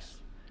next?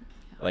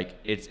 Like,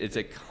 it's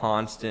a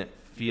constant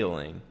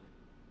feeling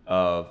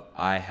of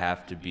I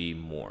have to be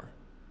more.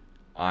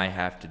 I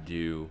have to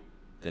do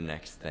the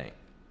next thing.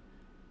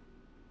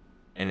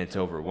 And it's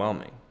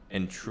overwhelming.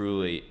 And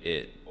truly,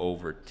 it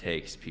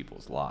overtakes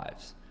people's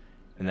lives.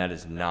 And that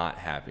is not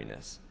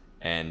happiness.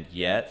 And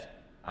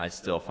yet, I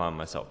still find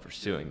myself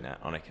pursuing that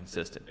on a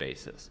consistent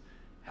basis.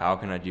 How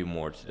can I do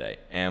more today?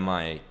 Am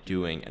I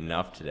doing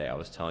enough today? I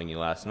was telling you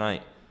last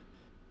night,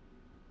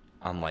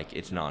 I'm like,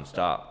 it's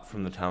nonstop.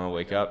 From the time I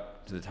wake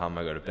up to the time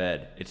I go to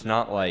bed. It's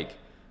not like,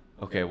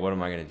 okay, what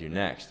am I going to do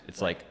next?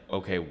 It's like,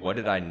 okay, what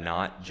did I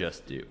not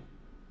just do?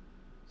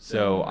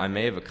 So I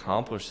may have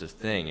accomplished this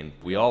thing, and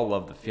we all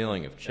love the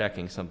feeling of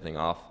checking something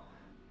off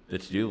the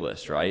to-do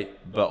list, right?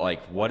 But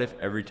like, what if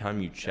every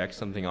time you check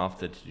something off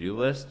the to-do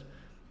list,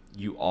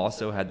 you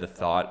also had the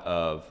thought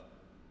of,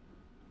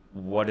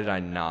 what did I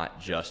not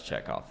just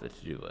check off the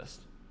to-do list?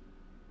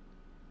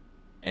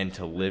 And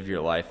to live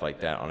your life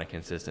like that on a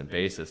consistent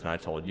basis. And I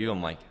told you,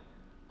 I'm like,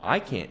 I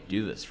can't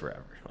do this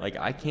forever. Like,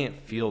 I can't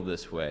feel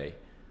this way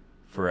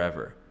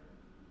forever.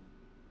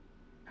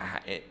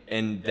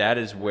 And that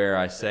is where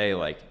I say,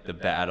 like, the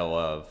battle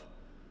of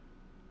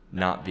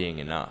not being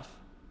enough.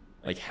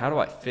 Like, how do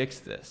I fix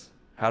this?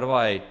 How do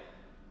I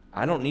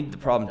don't need the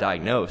problem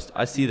diagnosed.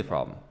 I see the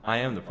problem. I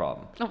am the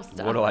problem. Oh,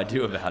 stop. What do I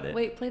do about it?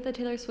 Wait, play the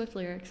Taylor Swift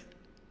lyrics.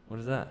 What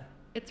is that?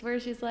 It's where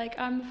she's like,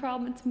 I'm the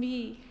problem, it's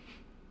me.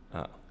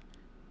 Oh.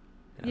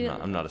 Yeah,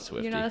 I'm not a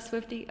Swiftie. You're not a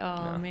Swiftie?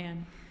 Oh, No.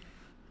 Man.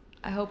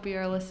 I hope you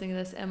are listening to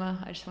this,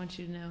 Emma. I just want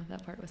you to know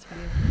that part was for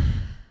you.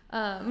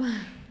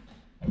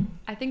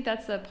 I think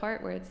that's the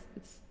part where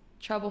it's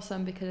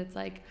troublesome, because it's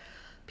like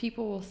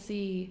people will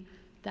see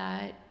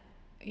that,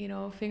 you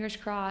know, fingers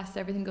crossed,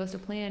 everything goes to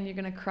plan, you're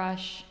going to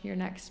crush your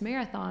next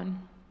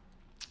marathon.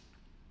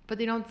 But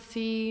they don't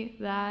see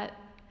that,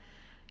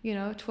 you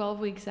know, 12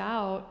 weeks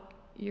out,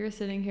 you're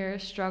sitting here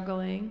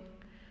struggling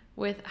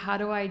with, how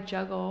do I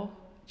juggle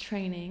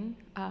training,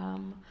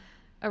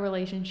 a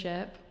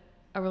relationship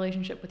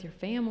with your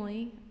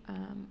family,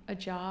 a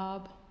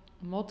job,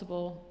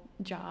 multiple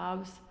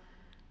jobs,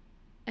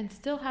 and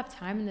still have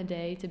time in the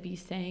day to be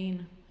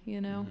sane,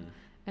 you know? Mm-hmm.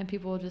 And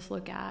people will just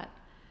look at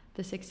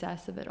the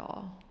success of it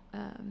all.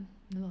 And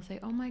they'll say,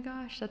 oh my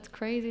gosh, that's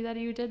crazy that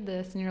you did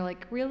this. And you're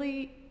like,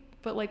 really?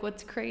 But like,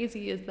 what's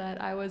crazy is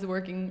that I was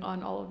working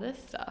on all of this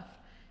stuff.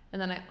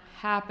 And then I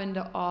happened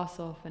to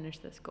also finish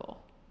this goal.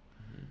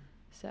 Mm-hmm.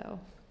 So,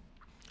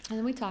 and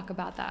then we talk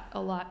about that a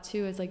lot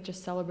too, is like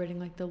just celebrating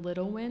like the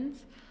little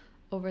wins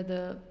over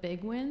the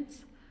big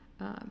wins.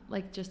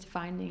 Like just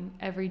finding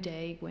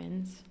everyday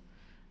wins.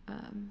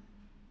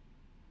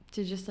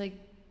 To just like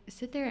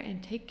sit there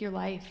and take your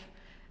life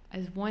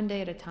as one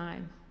day at a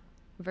time,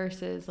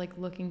 versus like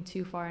looking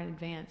too far in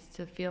advance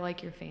to feel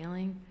like you're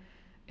failing.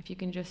 If you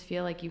can just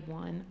feel like you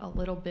won a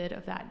little bit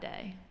of that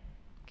day,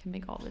 it can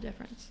make all the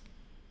difference.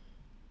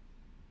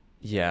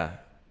 Yeah.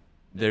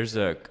 There's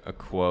a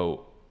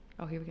quote.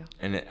 Oh, here we go.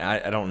 And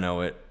I don't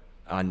know it.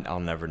 I'll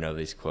never know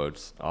these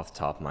quotes off the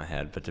top of my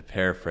head, but to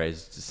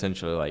paraphrase, it's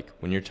essentially like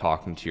when you're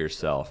talking to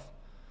yourself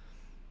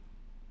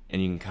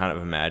and you can kind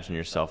of imagine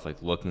yourself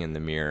like looking in the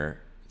mirror,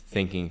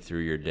 thinking through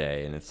your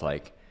day, and it's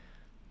like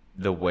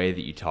the way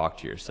that you talk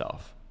to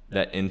yourself,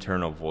 that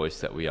internal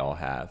voice that we all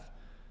have.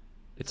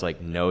 It's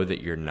like, know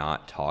that you're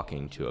not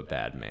talking to a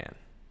bad man.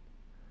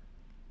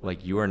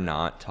 Like, you are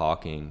not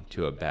talking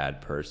to a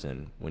bad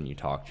person when you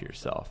talk to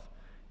yourself.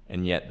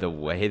 And yet the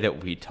way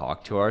that we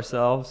talk to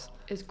ourselves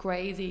is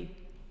crazy.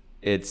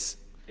 It's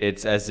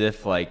as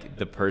if like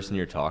the person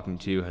you're talking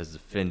to has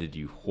offended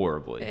you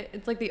horribly.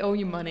 It's like they owe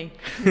you money.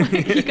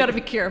 Like, you got to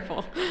be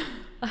careful.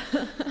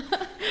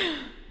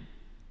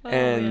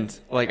 And man.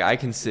 Like, I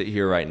can sit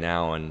here right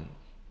now and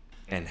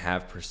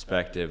have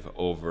perspective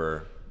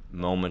over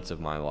moments of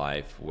my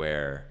life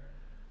where,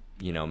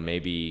 you know,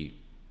 maybe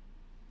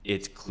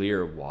it's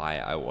clear why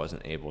I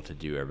wasn't able to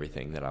do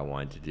everything that I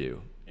wanted to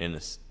do in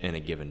a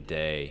given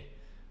day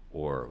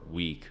or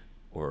week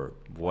or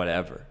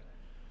whatever.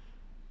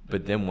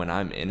 But then when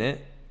I'm in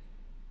it,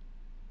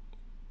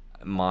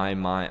 my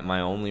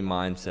only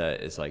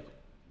mindset is like,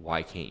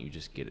 why can't you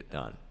just get it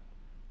done?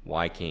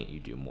 Why can't you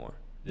do more?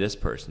 This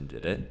person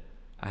did it.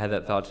 I had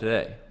that thought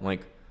today. I'm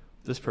like,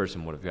 this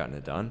person would have gotten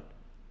it done.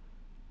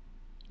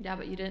 Yeah,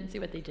 but you didn't see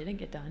what they didn't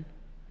get done.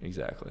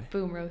 Exactly.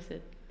 Boom,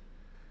 roasted.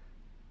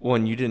 Well,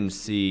 and you didn't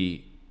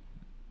see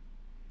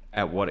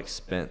at what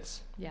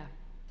expense Yeah,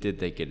 did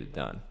they get it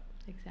done.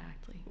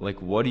 exactly.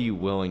 Like, what are you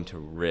willing to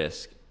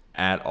risk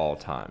at all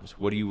times?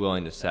 What are you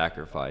willing to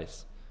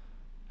sacrifice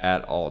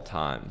at all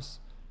times?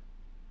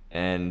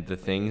 And the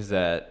things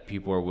that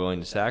people are willing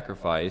to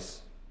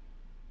sacrifice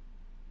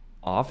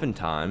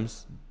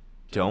oftentimes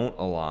don't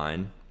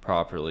align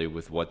properly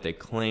with what they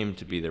claim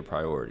to be their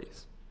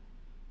priorities.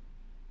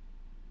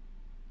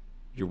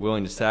 You're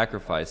willing to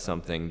sacrifice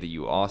something that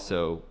you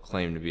also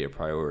claim to be a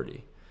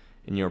priority.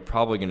 And you're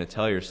probably going to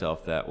tell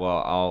yourself that,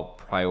 well, I'll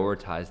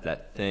prioritize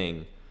that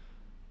thing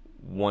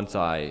once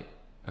I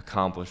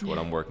accomplish what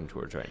I'm working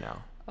towards right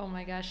now. Oh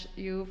my gosh,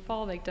 you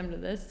fall victim to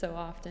this so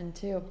often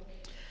too.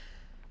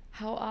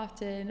 How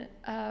often,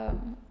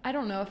 I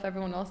don't know if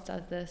everyone else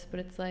does this, but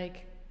it's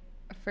like,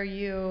 for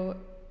you,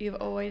 you've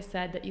always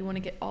said that you want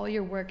to get all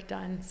your work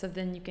done so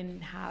then you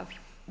can have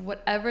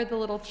whatever the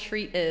little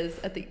treat is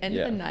at the end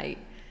of the night,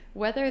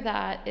 whether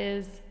that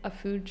is a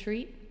food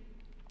treat,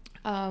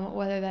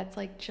 whether that's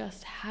like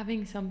just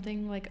having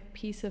something like a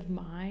peace of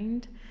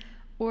mind,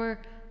 or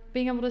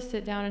being able to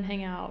sit down and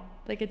hang out.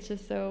 Like, it's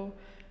just so,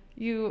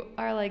 you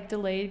are like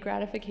delayed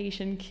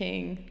gratification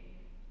king.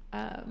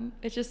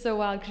 It's just so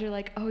wild because you're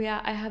like, oh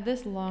yeah, I have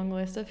this long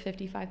list of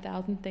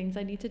 55,000 things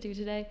I need to do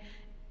today,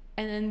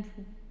 and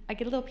then I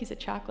get a little piece of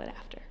chocolate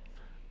after.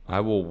 I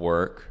will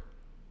work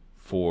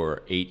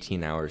for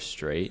 18 hours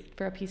straight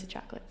For a piece of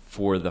chocolate.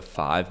 for the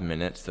 5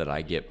 minutes that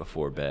I get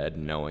before bed,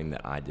 knowing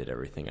that I did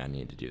everything I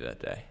need to do that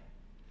day.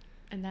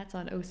 And that's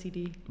on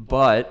OCD.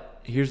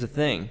 But here's the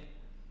thing.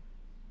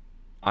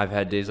 I've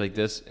had days like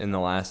this in the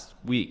last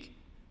week.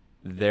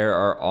 There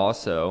are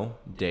also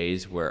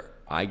days where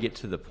I get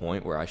to the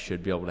point where I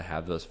should be able to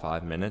have those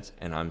 5 minutes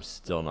and I'm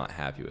still not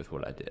happy with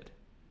what I did.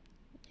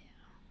 Yeah.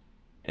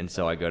 And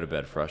so I go to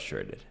bed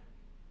frustrated.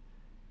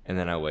 And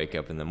then I wake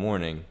up in the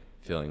morning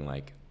feeling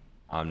like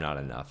I'm not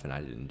enough and I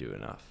didn't do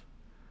enough.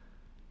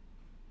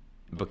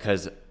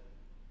 Because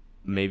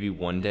maybe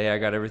one day I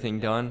got everything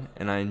done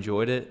and I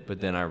enjoyed it, but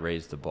then I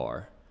raised the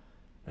bar.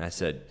 And I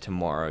said,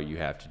 tomorrow you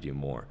have to do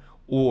more.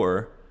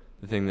 Or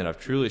the thing that I've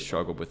truly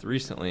struggled with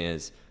recently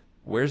is,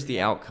 where's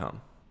the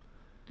outcome?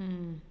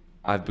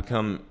 I've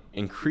become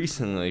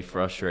increasingly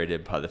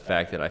frustrated by the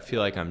fact that I feel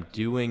like I'm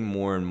doing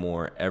more and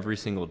more every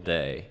single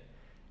day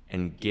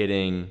and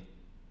getting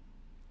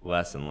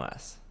less and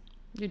less.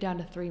 You're down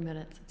to 3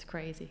 minutes. It's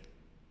crazy.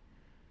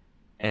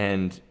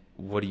 And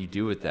what do you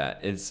do with that?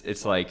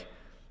 It's like,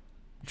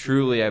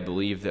 truly I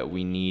believe that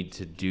we need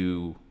to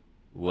do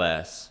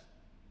less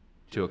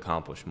to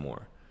accomplish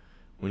more.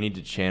 We need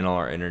to channel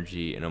our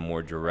energy in a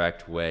more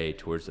direct way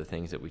towards the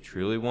things that we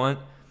truly want,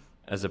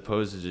 as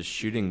opposed to just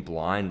shooting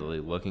blindly,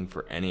 looking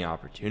for any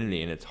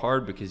opportunity. And it's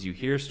hard because you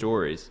hear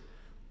stories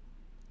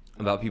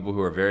about people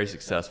who are very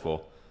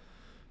successful.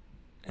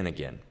 And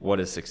again, what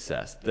is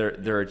success?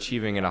 They're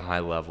achieving at a high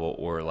level,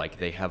 or like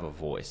they have a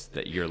voice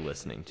that you're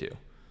listening to.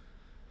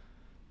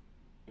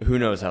 Who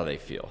knows how they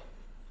feel?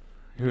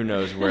 Who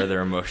knows where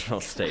their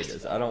emotional state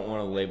is? I don't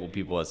want to label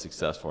people as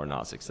successful or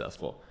not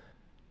successful.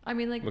 I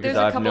mean, like, Because there's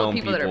a I've couple of known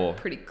people that are people-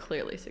 pretty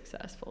clearly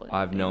successful.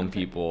 I've known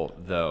people,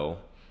 though,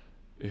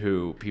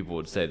 who people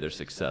would say they're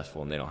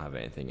successful and they don't have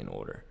anything in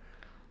order.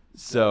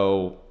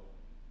 So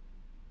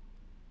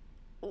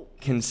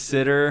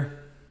consider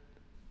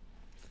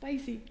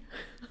Spicy.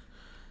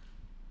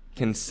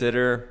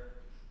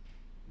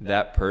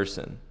 that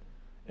person.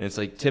 And it's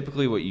like,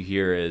 typically what you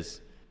hear is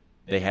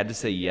they had to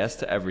say yes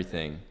to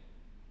everything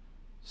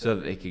so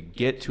that they could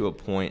get to a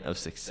point of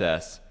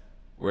success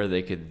where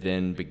they could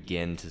then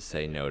begin to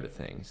say no to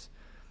things.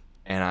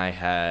 And I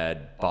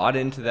had bought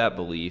into that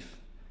belief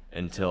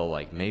until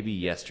like maybe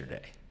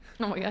yesterday.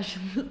 Oh my gosh.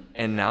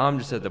 And now I'm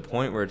just at the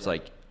point where it's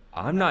like,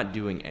 I'm not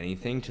doing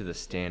anything to the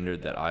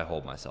standard that I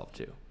hold myself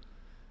to.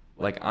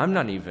 Like, I'm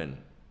not even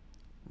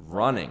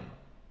running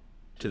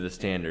to the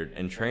standard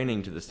and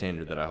training to the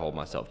standard that I hold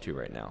myself to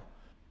right now.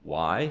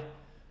 Why?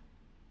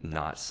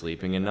 Not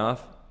sleeping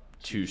enough,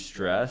 too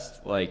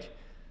stressed. Like,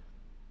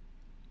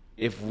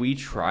 if we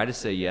try to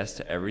say yes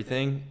to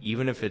everything,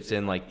 even if it's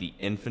in like the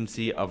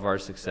infancy of our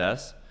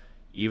success,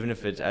 even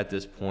if it's at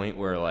this point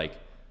where like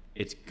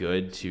it's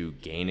good to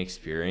gain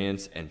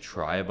experience and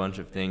try a bunch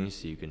of things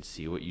so you can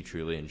see what you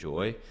truly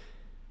enjoy,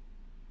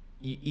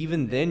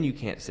 even then you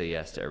can't say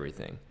yes to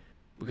everything,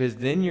 because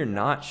then you're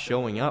not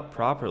showing up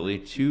properly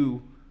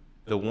to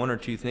the one or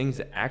two things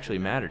that actually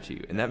matter to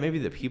you, and that may be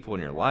the people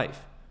in your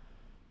life.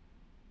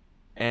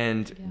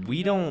 And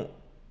we don't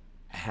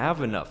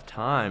have enough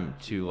time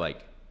to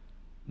like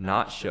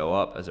not show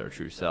up as our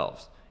true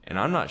selves. And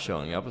I'm not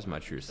showing up as my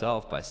true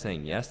self by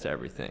saying yes to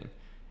everything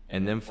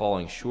and then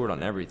falling short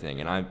on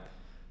everything. And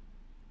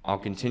I'll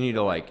continue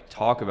to like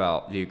talk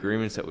about the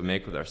agreements that we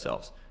make with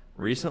ourselves.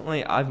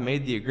 Recently, I've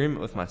made the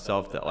agreement with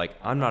myself that like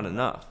I'm not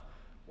enough.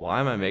 Why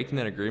am I making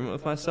that agreement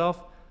with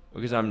myself?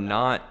 Because I'm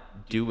not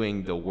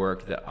doing the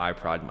work that I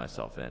pride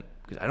myself in,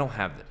 because I don't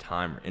have the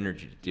time or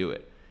energy to do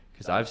it, because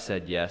because I've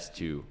said yes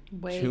to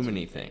Way too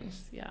many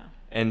things. Yeah.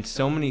 And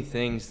so many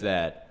things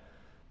that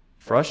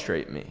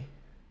frustrate me,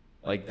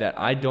 like that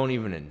I don't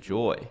even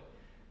enjoy.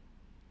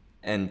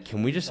 And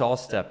can we just all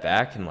step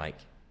back and like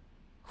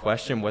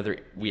question whether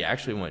we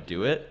actually want to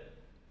do it?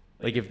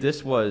 Like if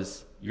this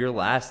was your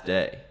last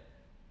day,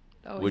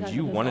 would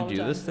you want to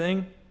do this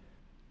thing?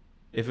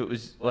 If it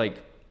was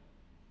like,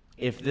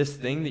 if this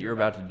thing that you're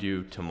about to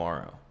do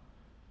tomorrow,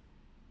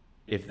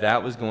 if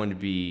that was going to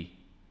be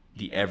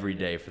the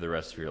everyday for the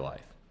rest of your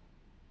life,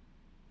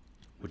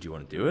 would you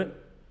want to do it?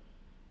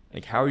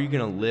 Like, how are you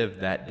going to live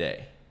that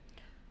day?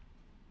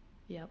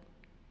 Yep.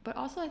 But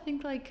also I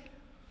think like,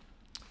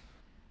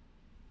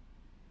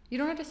 you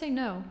don't have to say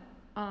no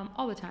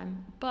all the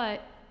time,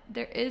 but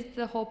there is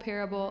the whole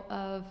parable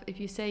of if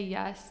you say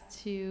yes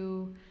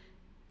to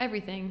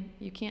everything,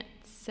 you can't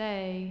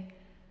say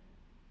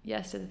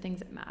yes to the things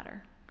that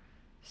matter.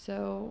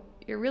 So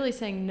you're really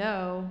saying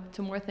no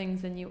to more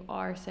things than you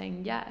are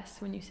saying yes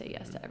when you say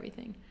yes to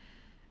everything.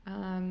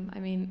 I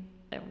mean,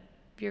 if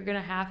you're going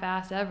to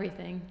half-ass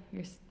everything,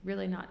 you're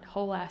really not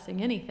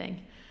whole-assing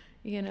anything,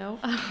 you know?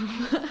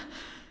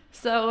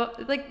 So,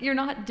 like, you're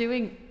not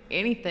doing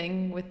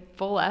anything with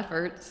full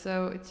effort.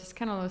 So it's just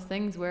kind of those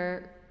things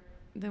where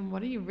then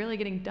what are you really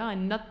getting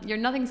done?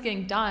 Nothing's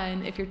getting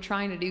done if you're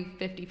trying to do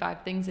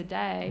 55 things a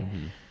day.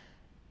 Mm-hmm.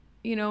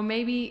 You know,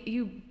 maybe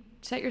you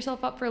set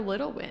yourself up for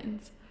little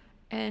wins.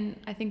 And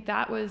I think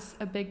that was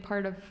a big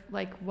part of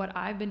like what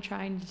I've been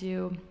trying to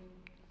do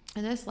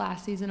in this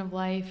last season of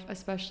life,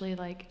 especially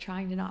like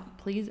trying to not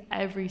please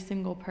every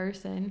single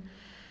person,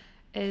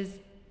 is,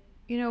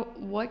 you know,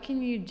 what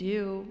can you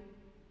do,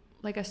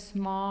 like a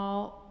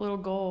small little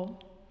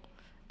goal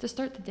to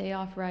start the day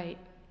off right,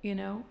 you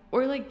know,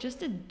 or like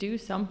just to do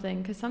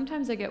something. Because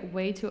sometimes I get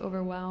way too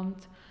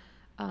overwhelmed,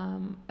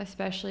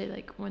 especially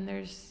like when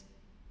there's,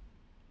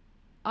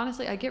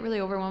 honestly, I get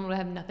really overwhelmed when I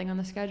have nothing on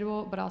the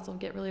schedule, but also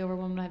get really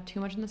overwhelmed when I have too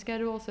much on the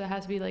schedule. So it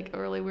has to be like a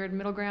really weird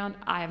middle ground.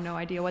 I have no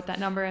idea what that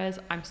number is.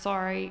 I'm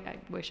sorry. I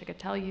wish I could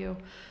tell you.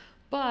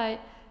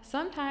 But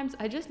sometimes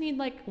I just need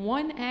like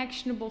one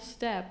actionable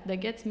step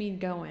that gets me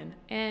going.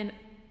 And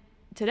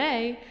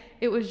today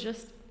it was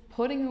just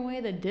putting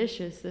away the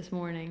dishes this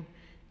morning.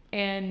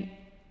 And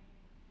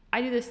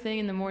I do this thing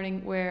in the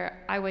morning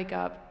where I wake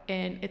up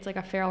and it's like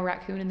a feral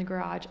raccoon in the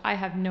garage. I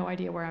have no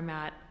idea where I'm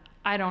at.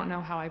 I don't know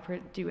how I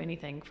do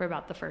anything for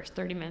about the first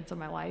 30 minutes of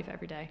my life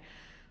every day.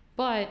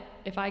 But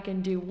if I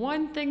can do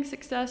one thing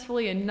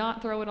successfully and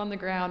not throw it on the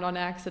ground on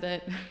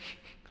accident,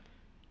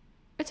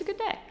 it's a good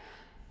day.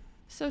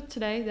 So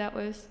today that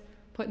was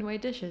putting away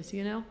dishes,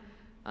 you know?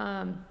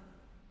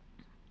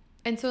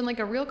 And so in like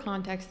a real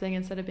context thing,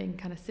 instead of being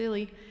kind of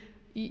silly,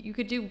 you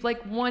could do like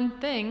one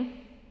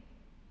thing,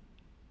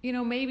 you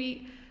know,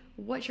 maybe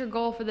what your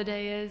goal for the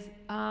day is,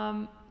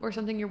 or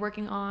something you're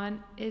working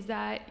on is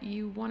that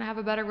you want to have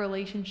a better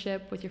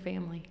relationship with your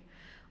family,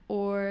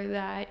 or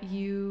that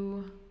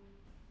you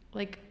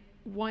like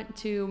want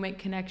to make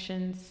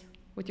connections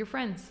with your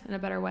friends in a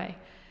better way.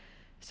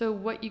 So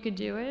what you could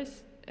do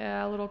is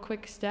a little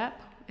quick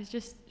step is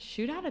just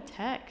shoot out a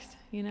text,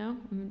 you know,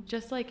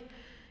 just like,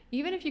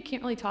 even if you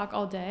can't really talk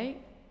all day,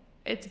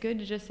 it's good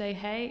to just say,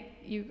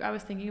 hey, I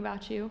was thinking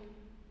about you.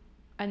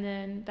 And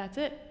then that's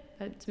it.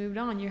 It's moved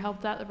on. You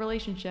helped out the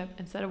relationship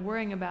instead of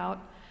worrying about,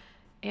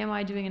 am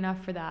I doing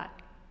enough for that?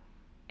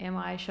 Am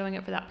I showing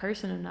up for that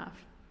person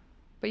enough?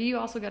 But you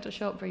also got to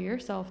show up for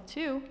yourself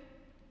too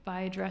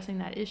by addressing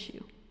that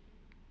issue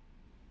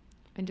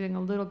and doing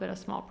a little bit of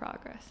small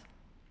progress.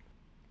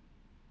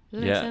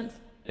 Does that make sense?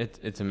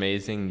 It's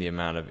amazing the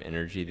amount of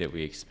energy that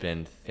we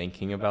expend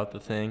thinking about the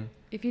thing.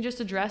 If you just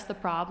address the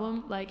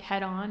problem like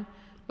head on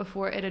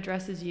before it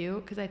addresses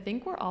you, because I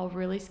think we're all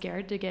really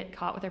scared to get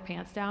caught with our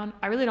pants down.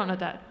 I really don't know what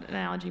that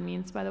analogy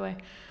means, by the way.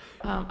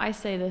 I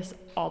say this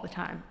all the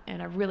time,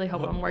 and I really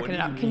hope I'm working it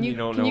out. You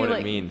don't know what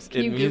it means.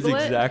 It means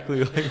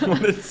exactly like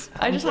what it sounds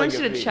I just want like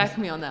you to check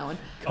me on that one.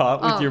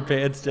 Caught with your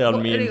pants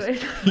down means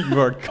anyways. You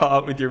are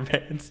caught with your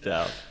pants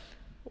down.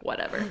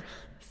 Whatever.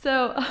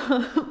 So,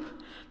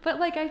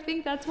 but like I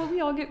think that's what we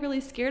all get really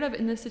scared of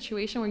in this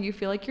situation where you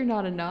feel like you're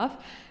not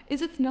enough.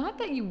 Is it's not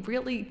that you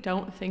really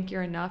don't think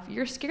you're enough.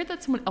 You're scared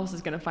that someone else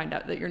is going to find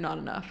out that you're not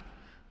enough.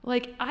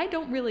 Like, I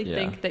don't really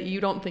think that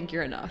you don't think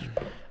you're enough.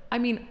 I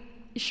mean,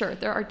 sure,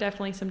 there are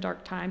definitely some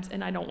dark times,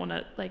 and I don't want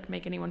to, like,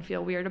 make anyone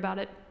feel weird about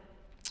it.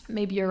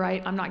 Maybe you're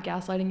right. I'm not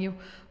gaslighting you.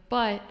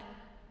 But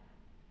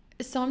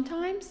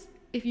sometimes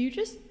if you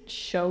just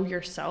show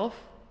yourself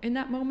in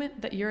that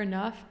moment that you're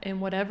enough and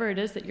whatever it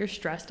is that you're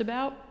stressed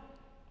about,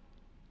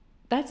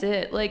 that's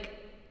it. Like,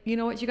 you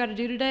know what you got to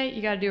do today?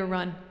 You got to do a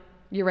run.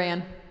 You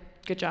ran.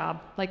 Good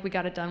job. Like, we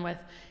got it done with.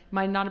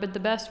 Might not have been the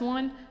best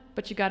one,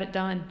 but you got it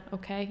done,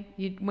 okay?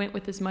 You went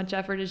with as much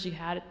effort as you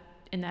had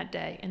in that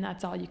day, and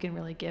that's all you can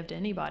really give to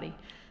anybody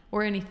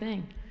or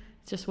anything.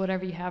 It's just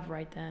whatever you have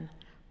right then.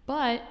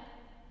 But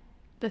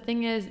the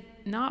thing is,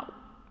 not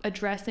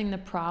addressing the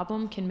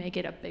problem can make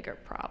it a bigger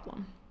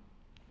problem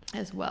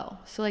as well.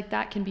 So, like,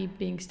 that can be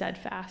being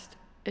steadfast.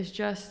 It's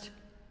just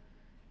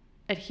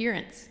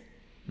adherence.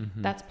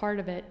 That's part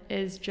of it,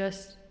 is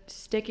just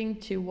sticking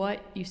to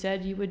what you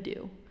said you would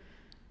do.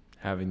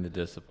 Having the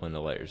discipline to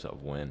let yourself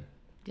win.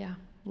 Yeah.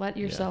 Let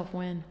yourself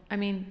win. I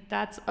mean,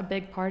 that's a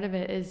big part of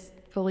it, is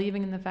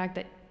believing in the fact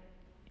that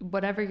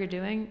whatever you're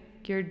doing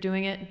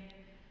it,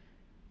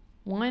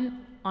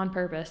 one, on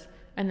purpose,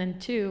 and then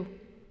two,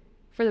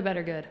 for the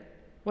better good.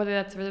 Whether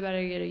that's for the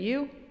better good of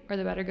you or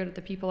the better good of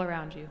the people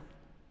around you.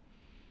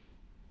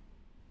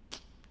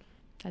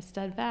 That's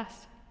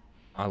steadfast.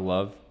 I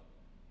love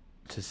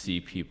to see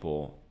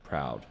people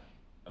proud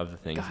of the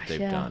things that they've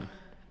done.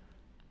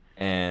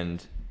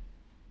 And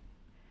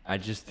I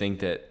just think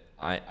that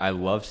I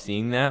love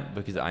seeing that,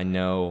 because I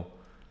know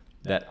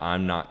that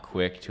I'm not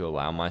quick to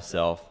allow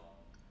myself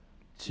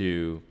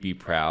to be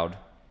proud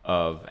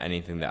of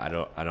anything that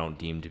I don't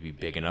deem to be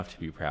big enough to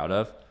be proud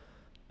of.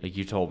 Like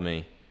you told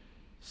me,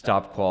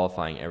 stop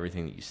qualifying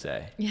everything that you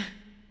say. Yeah.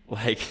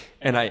 Like,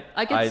 and I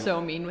get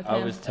so mean with him.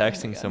 I was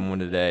texting someone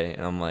today,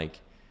 and I'm like,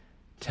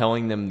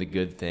 telling them the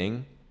good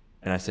thing.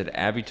 And I said,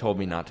 Abby told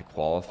me not to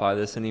qualify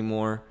this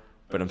anymore,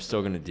 but I'm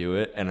still going to do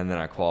it. And then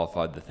I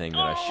qualified the thing that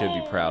I should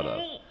be proud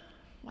of.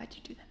 Why'd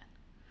you do that?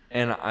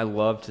 And I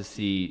love to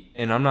see,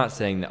 and I'm not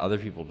saying that other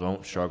people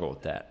don't struggle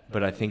with that,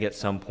 but I think at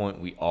some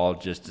point we all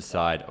just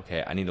decide,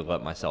 okay, I need to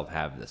let myself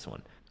have this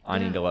one. I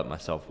need to let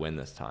myself win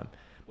this time.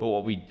 But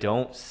what we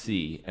don't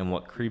see, and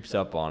what creeps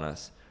up on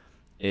us,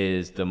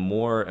 is the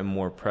more and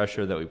more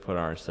pressure that we put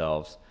on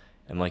ourselves.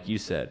 And like you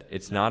said,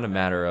 it's not a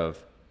matter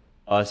of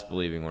us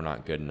believing we're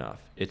not good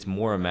enough. It's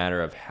more a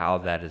matter of how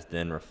that is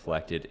then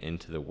reflected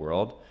into the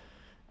world.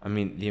 I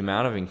mean, the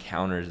amount of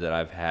encounters that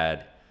I've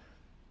had,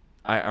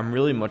 I'm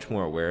really much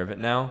more aware of it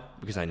now,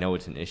 because I know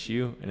it's an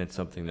issue and it's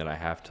something that I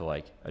have to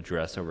like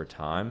address over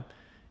time.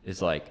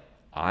 Is like,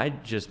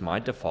 my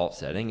default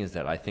setting is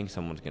that I think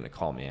someone's going to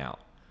call me out.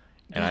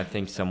 And I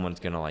think someone's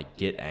going to like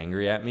get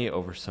angry at me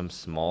over some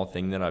small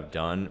thing that I've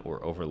done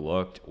or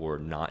overlooked or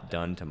not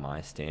done to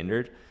my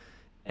standard.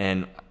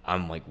 And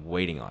I'm like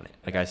waiting on it.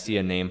 Like I see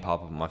a name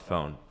pop up on my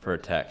phone for a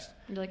text.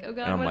 You're like, oh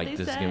God, and I'm like,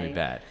 this is going to be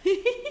bad.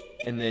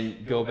 And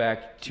then go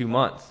back 2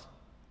 months.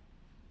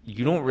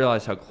 You don't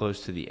realize how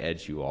close to the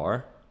edge you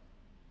are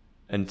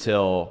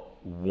until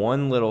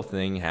one little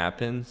thing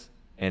happens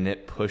and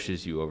it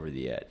pushes you over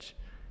the edge.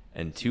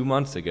 And 2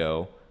 months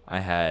ago, I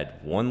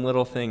had one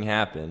little thing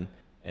happen,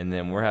 and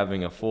then we're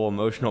having a full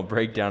emotional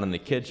breakdown in the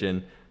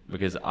kitchen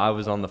because I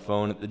was on the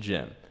phone at the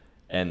gym.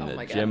 And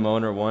the gym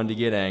owner wanted to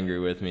get angry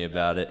with me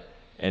about it.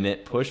 And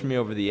it pushed me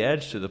over the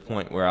edge to the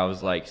point where I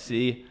was like,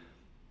 see,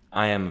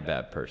 I am a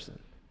bad person.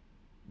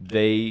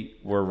 They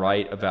were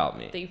right about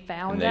me. They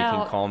found and they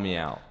out. can call me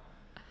out.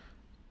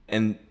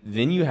 And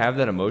then you have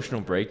that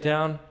emotional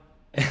breakdown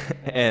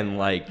and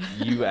like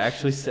you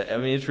actually I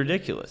mean, it's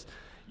ridiculous.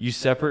 You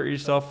separate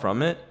yourself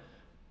from it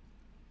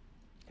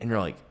and you're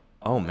like,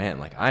 oh man,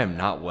 like I am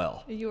not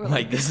well. You were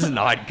like this is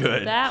not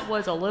good. That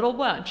was a little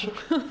much.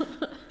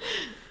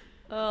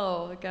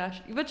 Oh gosh.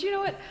 But you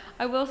know what?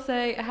 I will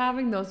say,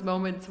 having those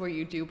moments where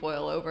you do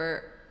boil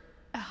over,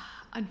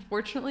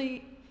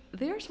 unfortunately,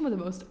 they are some of the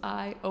most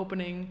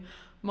eye-opening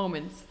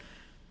moments.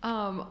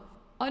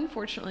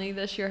 Unfortunately,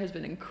 this year has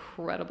been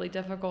incredibly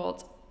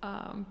difficult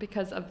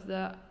because of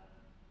the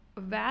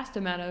vast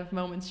amount of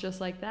moments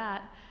just like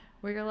that,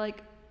 where you're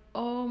like,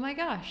 oh my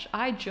gosh,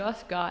 I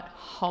just got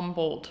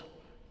humbled.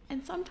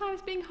 And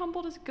sometimes being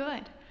humbled is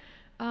good.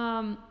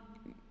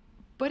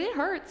 But it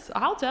hurts.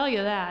 I'll tell you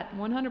that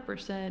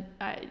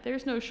 100%.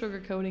 There's no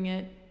sugarcoating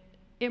it.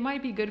 It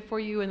might be good for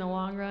you in the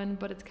long run,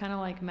 but it's kind of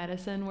like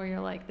medicine where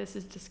you're like, this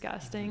is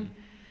disgusting,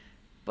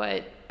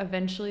 but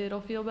eventually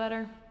it'll feel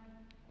better.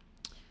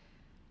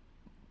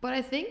 But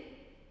I think,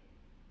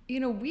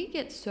 we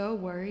get so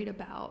worried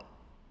about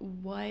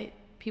what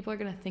people are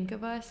going to think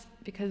of us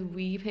because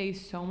we pay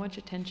so much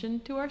attention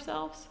to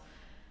ourselves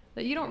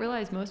that you don't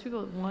realize most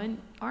people, one,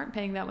 aren't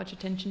paying that much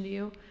attention to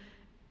you,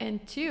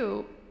 and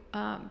two,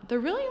 they're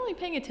really only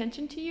paying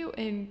attention to you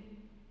in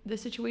the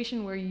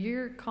situation where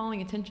you're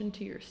calling attention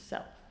to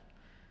yourself.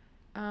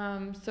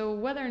 So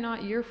whether or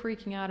not you're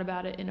freaking out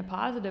about it in a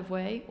positive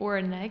way or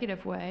a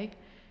negative way,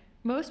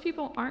 most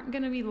people aren't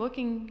going to be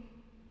looking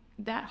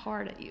that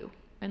hard at you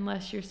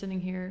unless you're sitting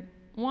here,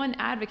 one,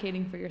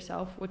 advocating for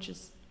yourself, which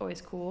is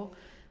always cool,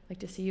 like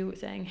to see you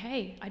saying,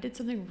 hey, I did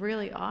something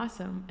really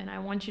awesome and I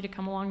want you to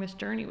come along this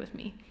journey with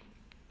me.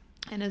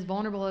 And as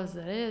vulnerable as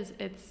it is,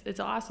 it's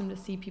awesome to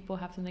see people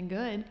have something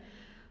good.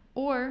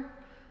 Or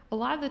a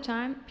lot of the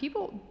time,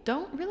 people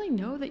don't really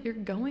know that you're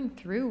going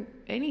through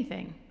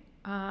anything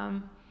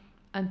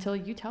until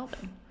you tell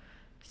them.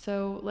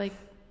 So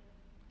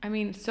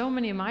so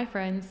many of my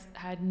friends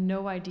had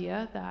no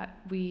idea that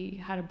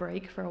we had a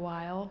break for a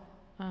while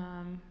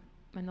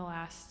in the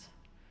last,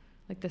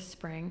 this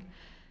spring,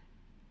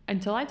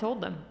 until I told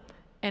them.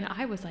 And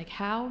I was like,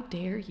 how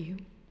dare you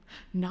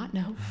not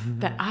know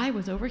that I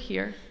was over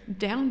here,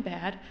 down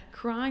bad,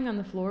 crying on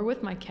the floor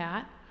with my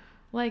cat?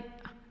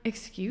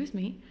 Excuse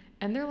me.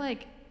 And they're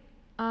like,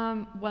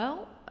 how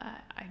would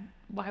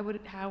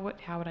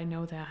I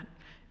know that?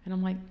 And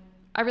I'm like,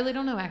 I really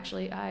don't know,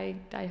 actually. I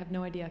have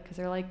no idea, because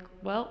they're like,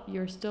 well,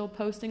 you're still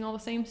posting all the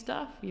same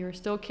stuff. You're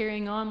still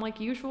carrying on like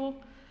usual.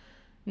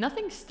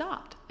 Nothing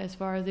stopped as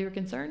far as they were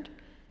concerned.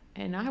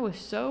 And I was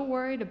so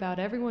worried about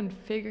everyone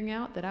figuring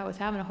out that I was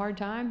having a hard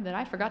time that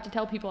I forgot to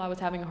tell people I was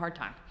having a hard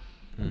time.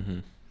 Mm-hmm.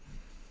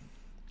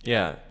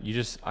 Yeah,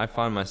 I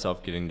find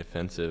myself getting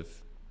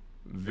defensive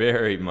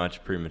very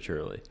much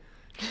prematurely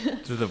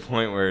to the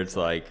point where it's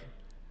like,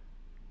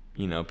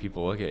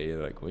 people look at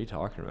you like, what are you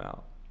talking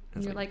about?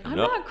 And you're like, I'm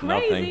 "Nope, not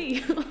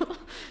crazy.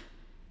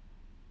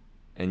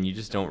 And you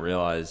just don't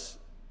realize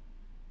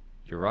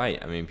you're right.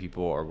 I mean,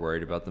 people are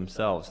worried about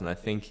themselves. And I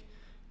think,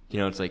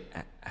 it's like,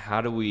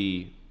 how do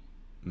we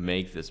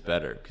make this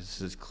better? Because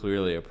this is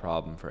clearly a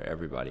problem for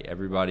everybody.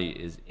 Everybody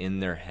is in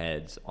their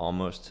heads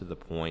almost to the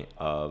point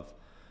of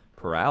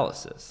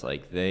paralysis.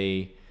 Like,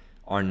 they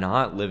are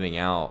not living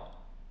out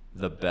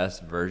the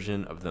best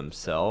version of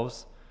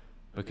themselves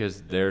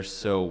because they're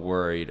so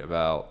worried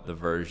about the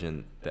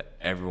version that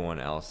everyone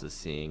else is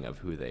seeing of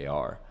who they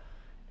are.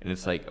 And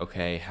it's like,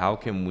 okay, how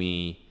can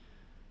we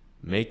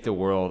make the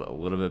world a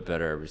little bit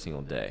better every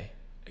single day?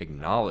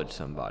 Acknowledge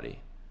somebody.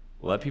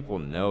 Let people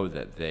know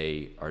that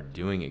they are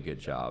doing a good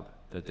job,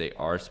 that they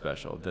are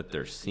special, that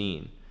they're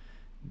seen.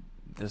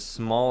 The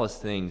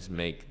smallest things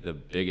make the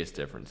biggest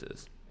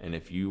differences. And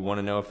if you want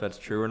to know if that's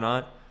true or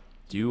not,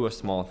 do a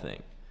small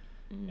thing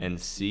and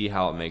see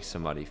how it makes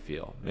somebody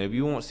feel. Maybe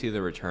you won't see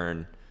the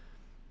return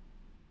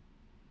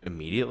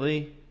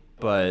immediately,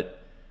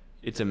 but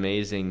it's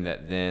amazing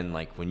that then,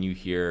 like, when you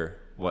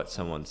hear what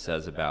someone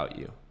says about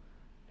you,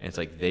 and it's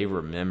like they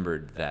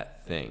remembered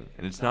that thing.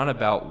 And it's not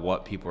about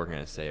what people are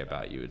going to say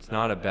about you. It's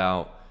not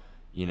about,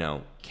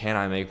 can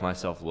I make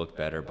myself look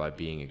better by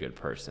being a good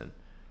person?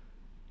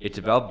 It's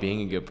about being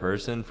a good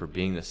person for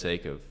being the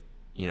sake of,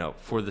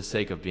 for the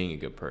sake of being a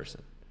good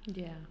person.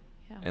 Yeah.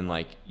 And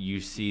like, you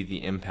see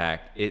the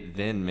impact, it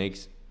then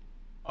makes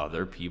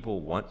other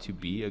people want to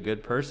be a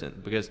good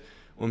person. Because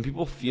when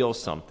people feel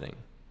something,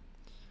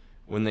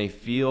 when they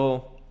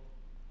feel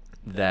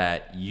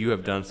that you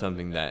have done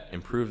something that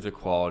improved the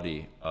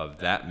quality of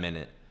that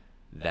minute,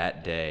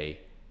 that day,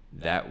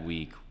 that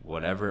week,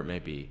 whatever it may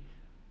be,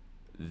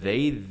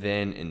 they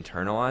then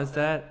internalize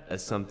that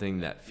as something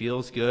that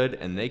feels good,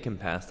 and they can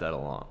pass that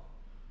along.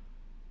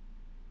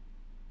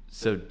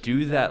 So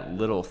do that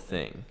little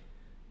thing,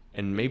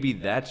 and maybe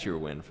that's your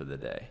win for the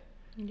day.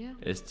 Yeah.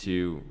 Is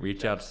to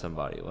reach out to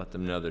somebody, let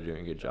them know they're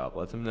doing a good job,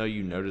 let them know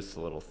you noticed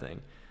the little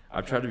thing.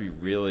 I've tried to be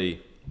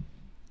really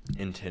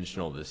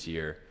intentional this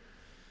year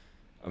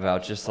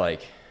about just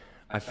like,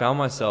 I found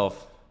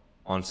myself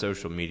on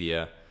social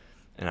media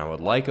and I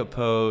would like a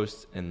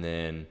post and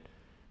then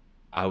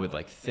I would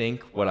like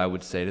think what I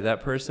would say to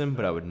that person,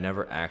 but I would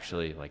never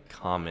actually like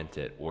comment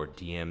it or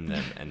DM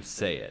them and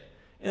say it.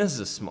 And this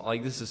is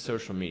this is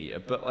social media,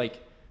 but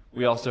like,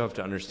 we also have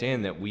to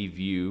understand that we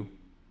view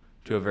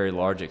to a very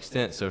large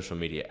extent social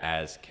media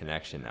as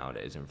connection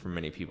nowadays. And for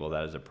many people,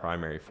 that is a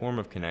primary form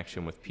of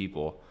connection with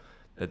people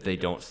that they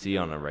don't see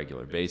on a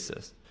regular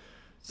basis.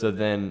 So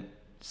then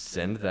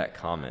send that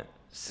comment,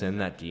 send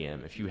that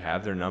DM. If you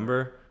have their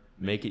number,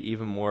 make it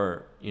even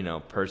more,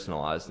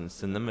 personalized, and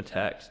send them a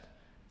text.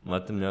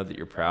 Let them know that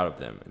you're proud of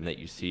them and that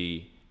you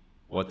see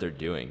what they're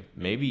doing.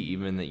 Maybe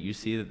even that you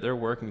see that they're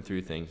working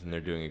through things and they're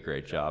doing a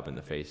great job in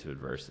the face of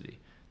adversity.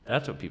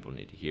 That's what people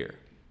need to hear.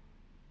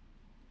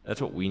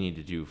 That's what we need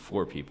to do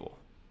for people.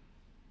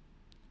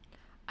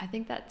 I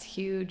think that's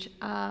huge.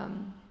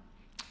 And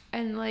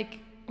like,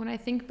 when I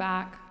think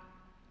back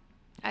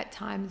at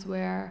times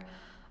where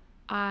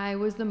I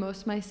was the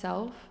most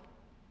myself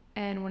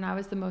and when I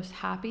was the most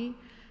happy,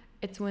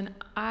 it's when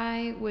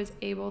I was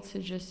able to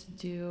just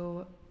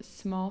do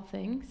small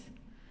things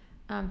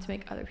to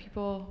make other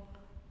people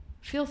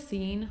feel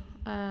seen.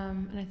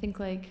 And I think,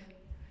 like,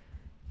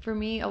 for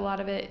me, a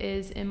lot of it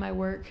is in my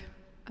work.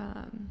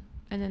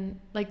 And then,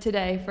 like,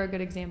 today, for a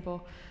good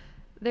example,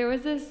 there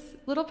was this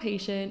little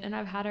patient, and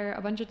I've had her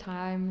a bunch of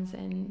times,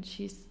 and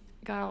she's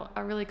got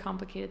a really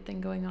complicated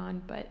thing going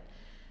on, but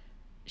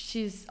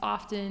she's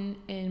often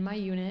in my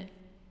unit,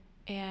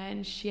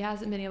 and she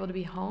hasn't been able to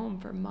be home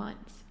for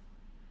months.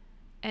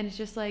 And it's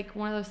just like,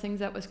 one of those things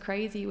that was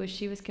crazy was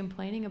she was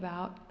complaining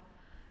about,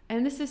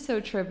 and this is so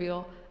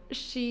trivial,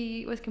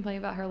 she was complaining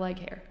about her leg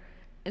hair.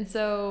 And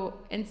so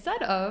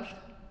instead of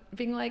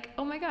being like,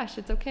 oh my gosh,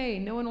 it's okay,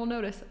 no one will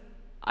notice,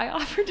 I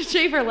offered to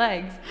shave her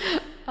legs.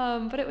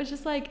 But it was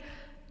just like,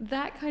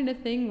 that kind of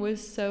thing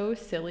was so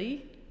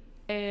silly,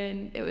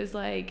 and it was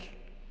like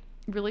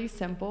really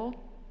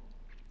simple,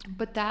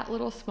 but that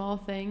little small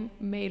thing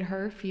made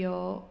her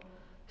feel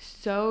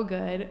so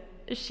good.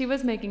 She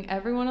was making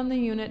everyone on the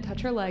unit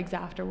touch her legs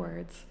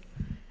afterwards,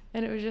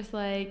 and it was just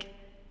like,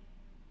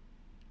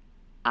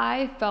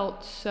 I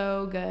felt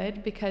so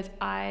good because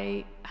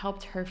I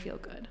helped her feel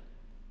good.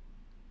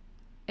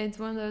 It's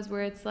one of those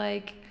where it's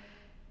like,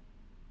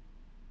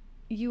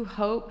 you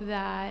hope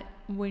that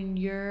when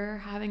you're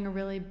having a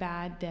really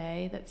bad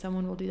day that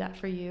someone will do that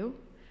for you,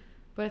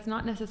 but it's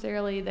not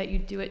necessarily that you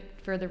do it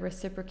for the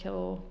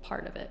reciprocal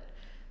part of it.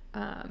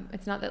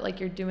 It's not that like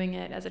you're doing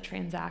it as a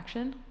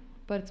transaction,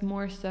 but it's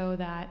more so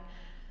that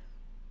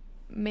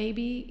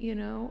maybe, you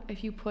know,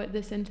 if you put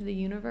this into the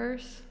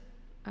universe,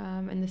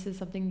 and this is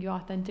something you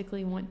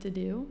authentically want to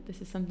do,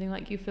 this is something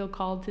like you feel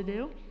called to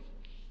do,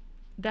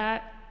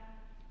 that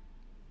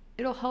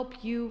it'll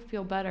help you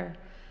feel better.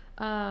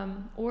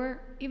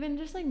 Or even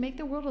just like make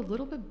the world a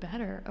little bit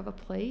better of a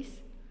place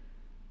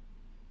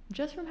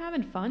just from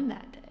having fun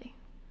that day,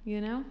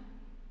 you know?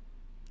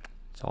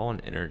 It's all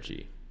an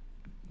energy.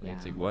 Like,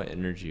 it's like, what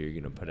energy are you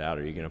gonna put out?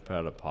 Are you gonna put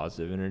out a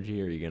positive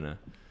energy, or you're gonna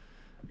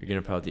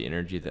put out the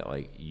energy that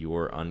like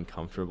you're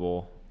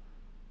uncomfortable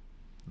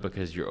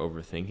because you're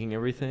overthinking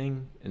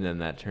everything, and then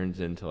that turns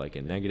into like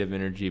a negative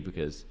energy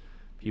because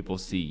people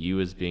see you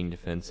as being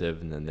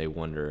defensive, and then they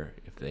wonder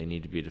if they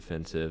need to be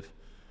defensive.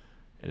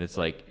 And it's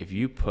like, if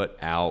you put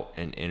out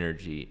an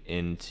energy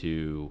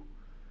into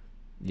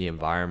the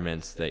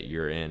environments that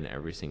you're in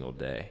every single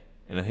day,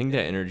 and I think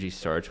that energy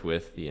starts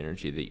with the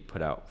energy that you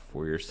put out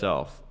for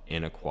yourself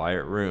in a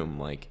quiet room,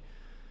 like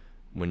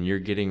when you're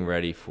getting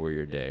ready for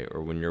your day,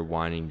 or when you're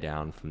winding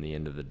down from the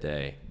end of the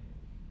day.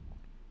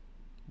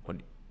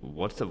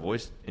 What's the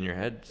voice in your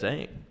head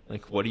saying?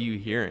 Like, what are you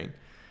hearing?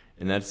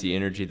 And that's the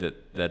energy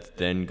that's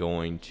then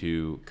going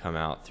to come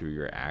out through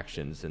your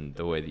actions and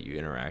the way that you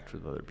interact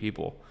with other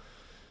people.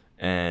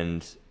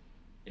 And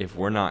if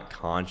we're not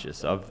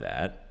conscious of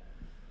that,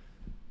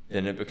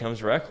 then it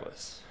becomes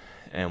reckless.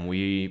 And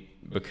we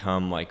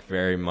become like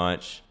very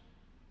much,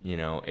 you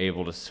know,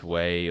 able to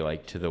sway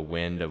like to the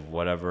wind of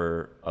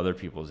whatever other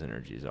people's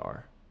energies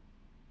are.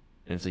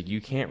 And it's like,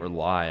 you can't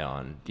rely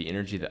on the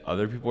energy that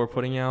other people are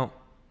putting out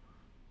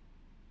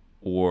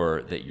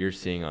or that you're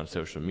seeing on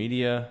social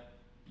media.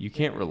 You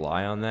can't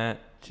rely on that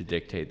to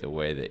dictate the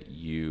way that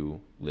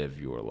you live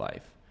your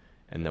life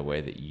and the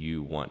way that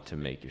you want to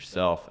make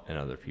yourself and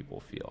other people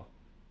feel.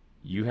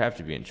 You have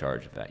to be in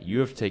charge of that. You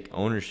have to take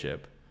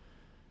ownership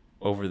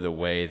over the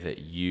way that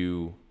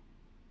you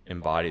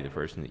embody the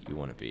person that you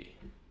want to be.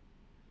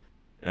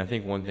 And I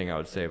think one thing I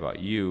would say about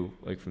you,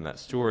 like from that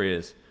story,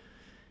 is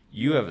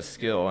you have a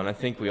skill, and I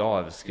think we all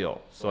have a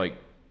skill. So like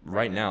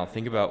right now,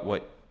 think about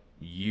what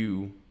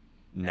you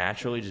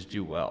naturally just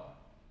do well.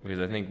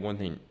 Because I think one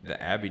thing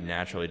that Abby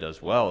naturally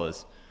does well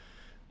is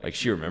like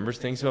she remembers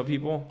things about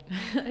people.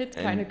 It's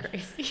kind of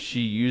crazy.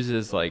 She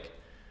uses like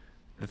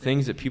the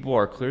things that people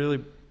are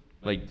clearly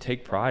like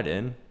take pride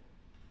in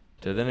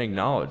to then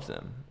acknowledge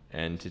them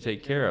and to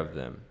take care of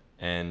them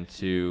and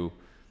to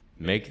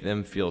make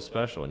them feel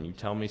special. And you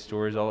tell me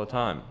stories all the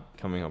time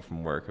coming home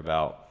from work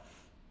about,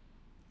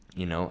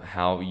 you know,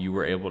 how you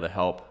were able to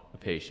help a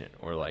patient,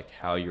 or like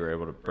how you were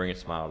able to bring a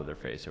smile to their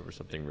face over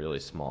something really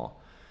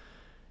small.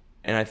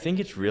 And I think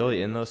it's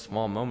really in those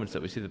small moments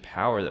that we see the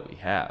power that we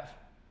have.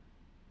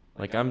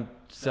 Like, I'm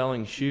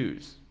selling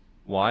shoes.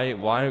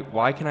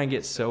 Why can I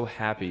get so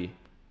happy?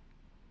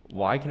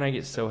 Why can I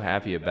get so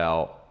happy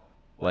about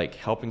like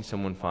helping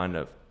someone find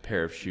a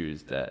pair of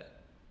shoes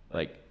that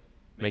like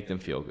make them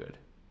feel good?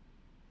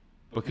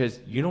 Because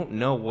you don't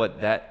know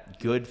what that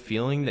good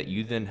feeling that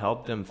you then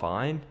help them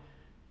find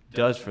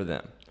does for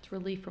them. It's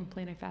relief from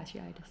plantar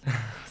fasciitis.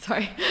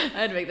 Sorry, I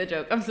had to make the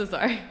joke. I'm so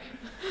sorry.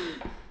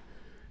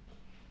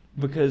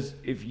 Because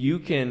if you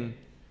can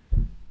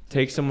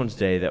take someone's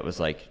day that was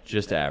like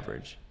just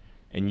average,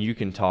 and you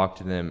can talk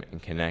to them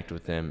and connect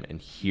with them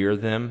and hear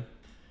them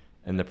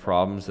and the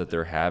problems that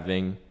they're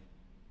having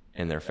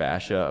in their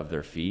fascia of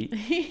their feet,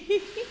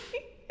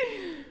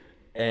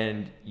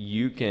 and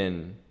you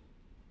can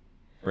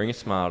bring a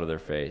smile to their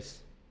face,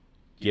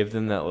 give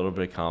them that little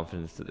bit of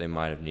confidence that they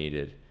might have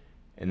needed,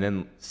 and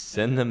then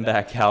send them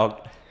back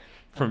out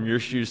from your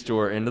shoe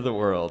store into the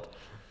world,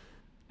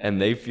 and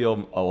they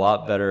feel a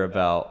lot better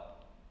about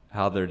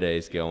how their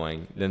day's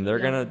going, then they're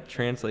going to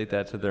translate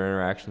that to their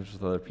interactions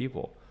with other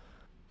people.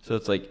 So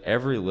it's like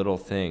every little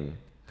thing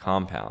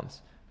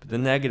compounds, but the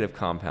negative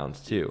compounds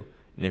too.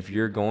 And if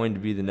you're going to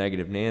be the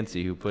negative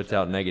Nancy who puts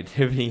out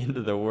negativity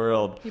into the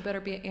world, you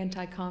better be an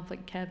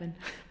anti-conflict Kevin.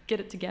 Get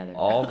it together.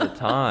 All the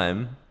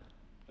time,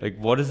 like,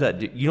 what does that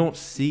do? You don't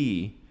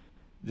see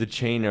the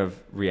chain of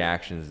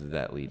reactions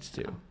that leads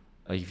to.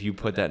 Like, if you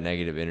put that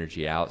negative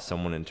energy out,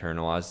 someone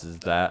internalizes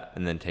that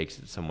and then takes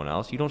it to someone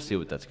else, you don't see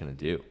what that's going to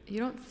do. You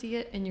don't see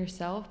it in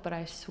yourself, but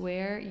I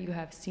swear you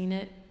have seen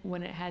it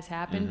when it has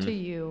happened to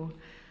you.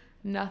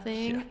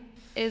 Nothing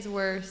is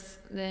worse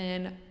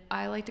than,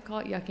 I like to call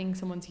it yucking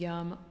someone's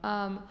yum.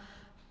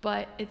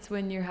 But it's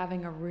when you're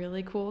having a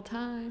really cool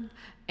time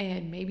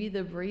and maybe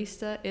the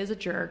barista is a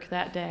jerk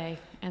that day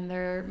and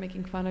they're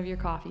making fun of your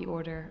coffee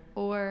order,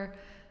 or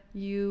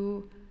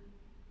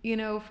you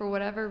know, for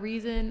whatever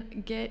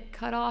reason, get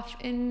cut off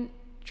in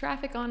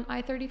traffic on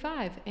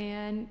I-35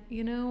 and,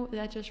 you know,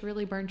 that just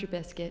really burns your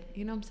biscuit.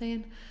 You know what I'm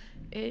saying?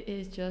 It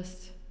is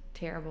just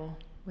terrible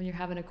when you're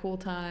having a cool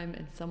time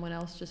and someone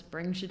else just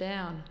brings you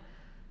down.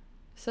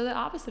 So the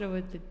opposite of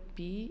it would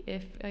be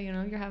if, you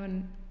know, you're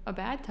having a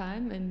bad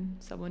time and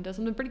someone does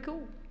something pretty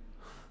cool.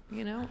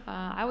 You know,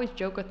 I always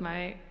joke with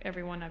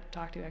everyone I've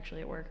talked to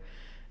actually at work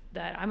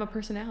that I'm a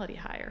personality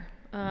hire.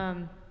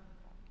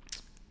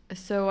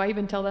 So I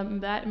even tell them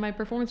that in my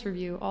performance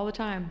review all the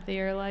time. They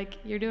are like,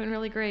 "You're doing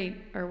really great,"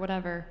 or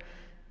whatever.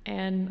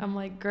 And I'm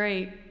like,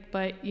 "Great,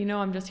 but you know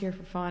I'm just here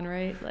for fun,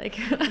 right?" Like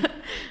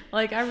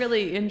like I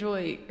really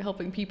enjoy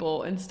helping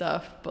people and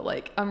stuff, but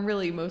like I'm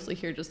really mostly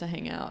here just to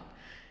hang out.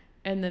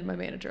 And then my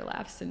manager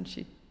laughs and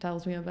she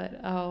tells me about,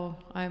 "Oh,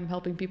 I'm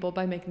helping people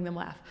by making them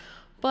laugh."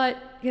 But,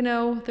 you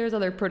know, there's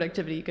other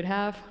productivity you could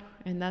have,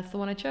 and that's the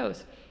one I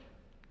chose.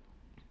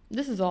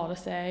 This is all to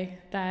say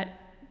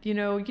that, you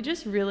know, you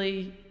just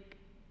really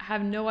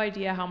have no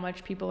idea how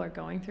much people are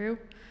going through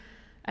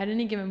at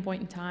any given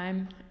point in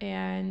time.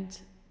 And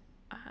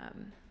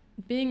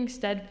being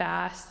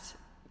steadfast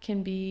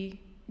can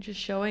be just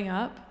showing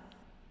up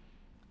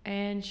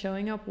and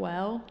showing up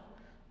well,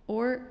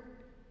 or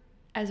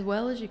as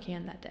well as you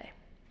can that day.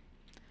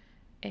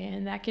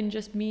 And that can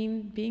just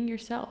mean being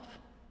yourself.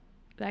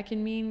 That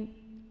can mean,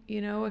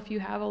 you know, if you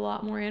have a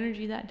lot more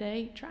energy that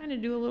day, trying to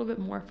do a little bit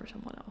more for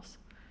someone else.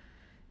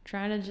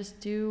 Trying to just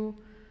do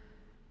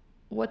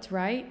what's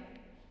right,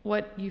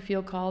 what you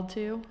feel called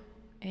to,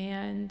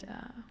 and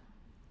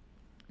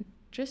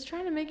just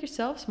trying to make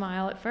yourself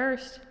smile at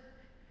first.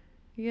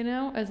 You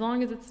know, as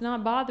long as it's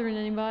not bothering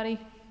anybody,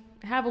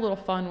 have a little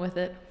fun with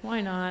it. Why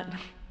not?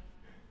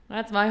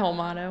 That's my whole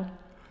motto.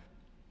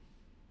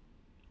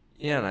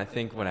 Yeah, and I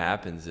think what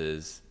happens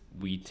is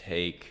we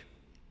take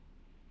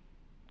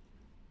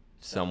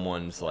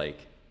someone's like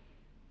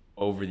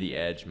over the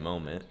edge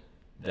moment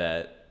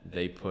that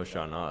they push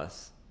on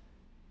us,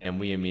 and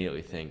we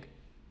immediately think,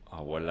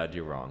 "Oh, what did I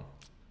do wrong?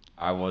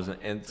 I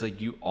wasn't." And it's like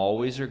you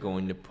always are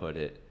going to put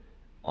it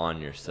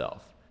on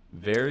yourself.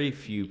 Very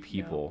few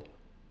people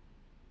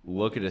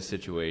look at a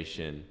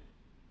situation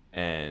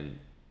and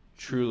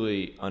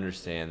truly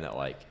understand that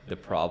like the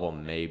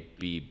problem may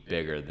be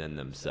bigger than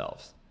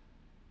themselves.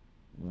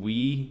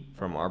 We,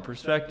 from our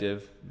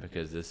perspective,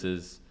 because this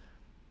is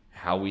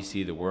how we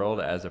see the world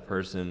as a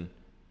person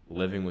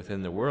living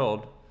within the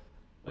world,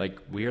 like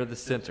we are the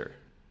center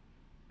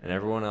and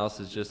everyone else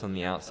is just on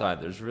the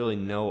outside. There's really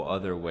no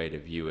other way to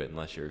view it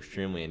unless you're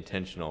extremely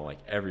intentional, like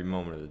every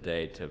moment of the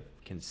day, to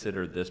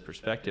consider this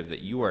perspective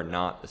that you are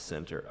not the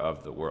center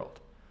of the world.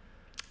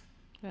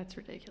 That's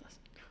ridiculous.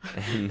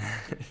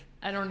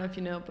 I don't know if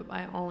you know, but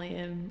I only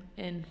am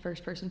in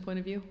first person point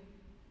of view.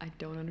 I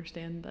don't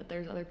understand that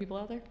there's other people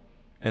out there.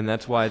 And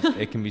that's why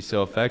it can be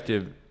so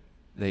effective.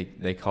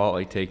 They call it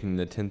like taking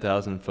the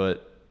 10,000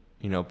 foot,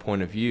 you know,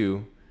 point of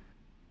view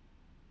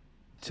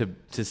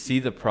to see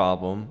the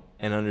problem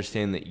and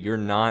understand that you're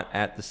not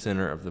at the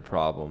center of the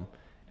problem,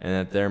 and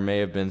that there may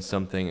have been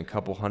something a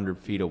couple 100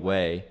 feet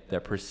away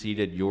that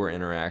preceded your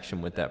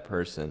interaction with that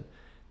person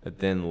that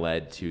then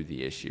led to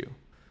the issue.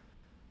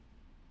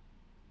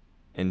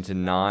 And to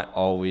not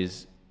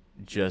always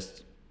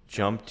just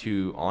jump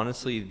to,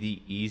 honestly,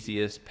 the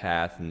easiest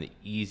path and the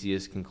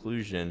easiest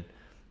conclusion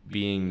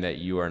being that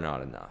you are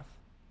not enough.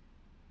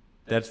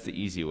 That's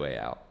the easy way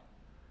out.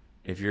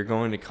 If you're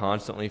going to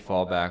constantly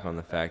fall back on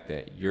the fact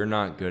that you're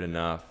not good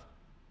enough,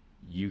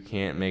 you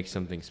can't make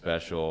something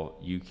special,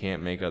 you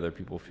can't make other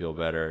people feel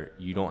better,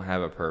 you don't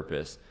have a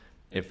purpose,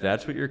 if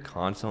that's what you're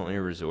constantly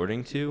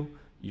resorting to,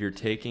 you're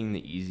taking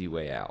the easy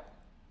way out.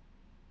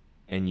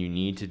 And you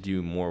need to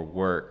do more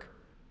work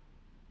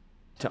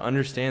to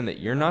understand that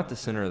you're not the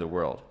center of the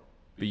world,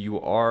 but you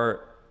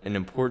are an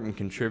important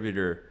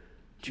contributor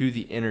to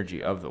the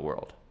energy of the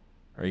world.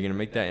 Are you going to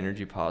make that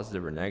energy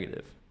positive or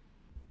negative?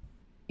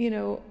 You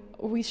know,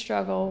 we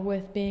struggle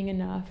with being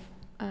enough.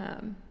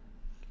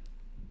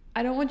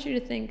 I don't want you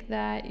to think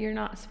that you're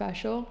not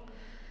special.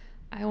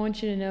 I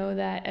want you to know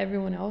that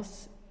everyone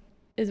else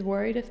is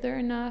worried if they're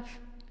enough.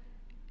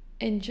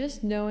 And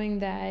just knowing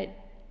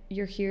that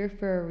you're here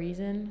for a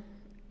reason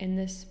in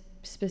this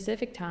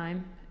specific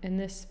time, in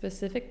this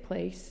specific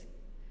place,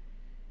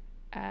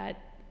 at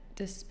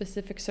this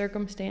specific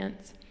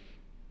circumstance,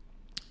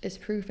 is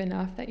proof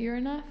enough that you're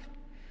enough.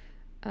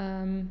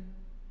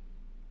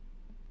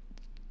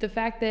 The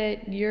fact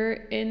that you're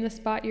in the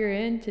spot you're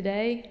in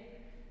today,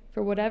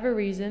 for whatever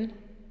reason,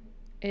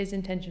 is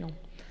intentional.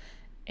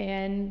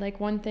 And like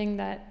one thing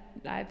that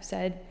I've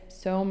said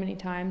so many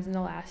times in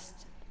the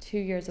last 2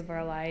 years of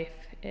our life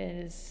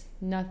is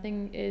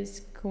nothing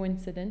is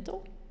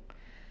coincidental.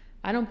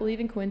 I don't believe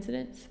in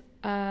coincidence.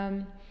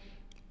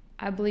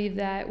 I believe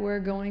that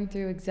we're going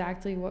through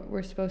exactly what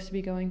we're supposed to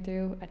be going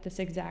through at this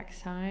exact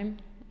time.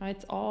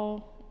 It's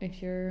all,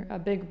 if you're a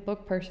big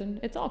book person,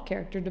 it's all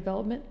character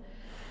development.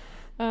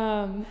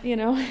 You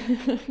know,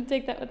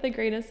 take that with a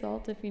grain of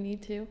salt if you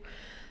need to.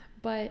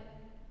 But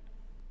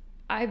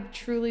I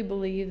truly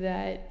believe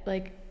that,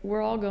 like,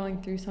 we're all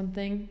going through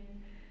something,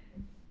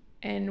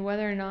 and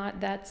whether or not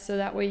that's so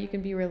that way you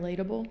can be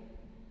relatable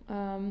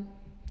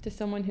to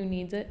someone who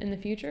needs it in the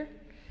future,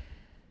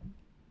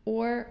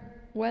 or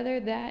whether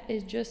that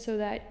is just so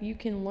that you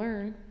can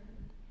learn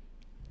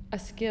a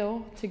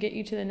skill to get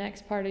you to the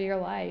next part of your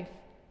life.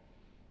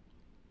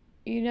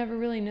 You never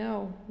really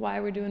know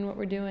why we're doing what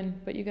we're doing,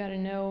 but you got to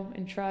know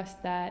and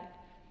trust that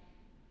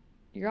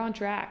you're on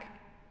track.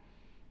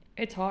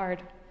 It's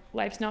hard.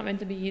 Life's not meant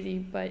to be easy,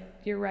 but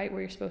you're right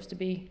where you're supposed to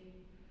be.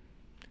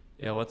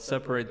 Yeah, let's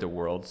separate the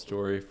world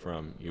story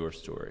from your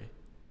story.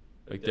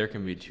 Like, there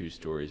can be two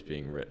stories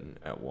being written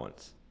at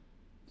once.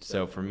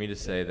 So for me to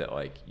say that,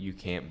 like, you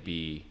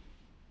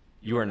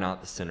are not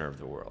the center of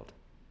the world.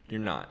 You're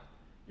not.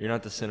 You're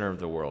not the center of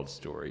the world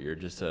story. You're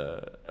just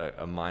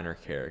a minor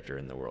character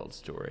in the world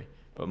story.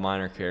 But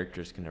minor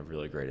characters can have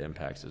really great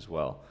impacts as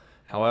well.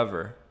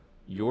 However,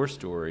 your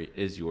story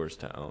is yours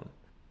to own.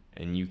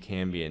 And you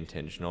can be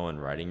intentional in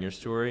writing your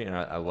story. And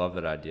I love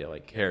that idea,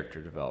 like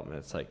character development.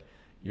 It's like,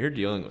 you're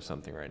dealing with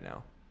something right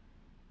now.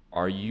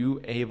 Are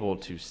you able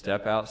to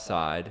step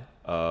outside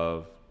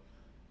of,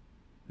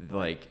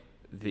 like,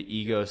 the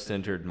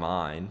ego-centered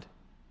mind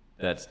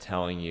that's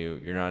telling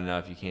you you're not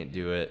enough, you can't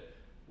do it,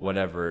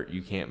 whatever,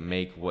 you can't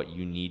make what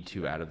you need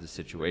to out of the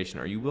situation?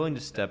 Are you willing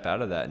to step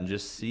out of that and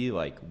just see,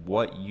 like,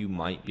 what you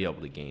might be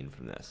able to gain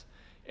from this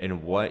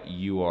and what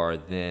you are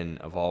then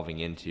evolving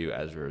into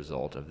as a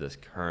result of this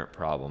current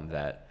problem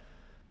that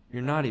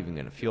you're not even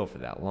going to feel for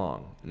that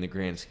long in the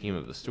grand scheme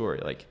of the story?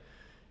 Like,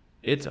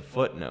 it's a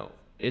footnote.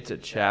 It's a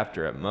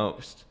chapter at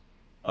most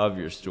of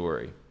your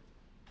story.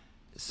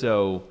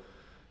 So,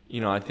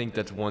 I think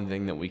that's one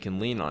thing that we can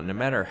lean on, no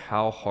matter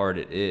how hard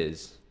it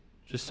is,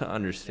 just to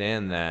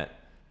understand that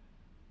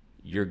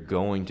you're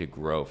going to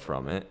grow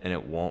from it and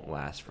it won't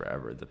last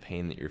forever. The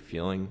pain that you're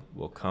feeling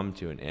will come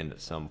to an end at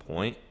some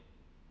point,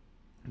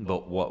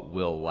 but what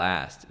will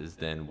last is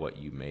then what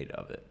you made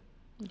of it.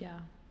 Yeah.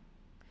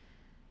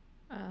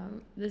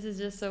 This is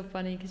just so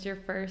funny because your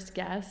first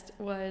guest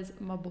was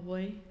my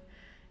boy,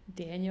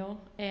 Daniel.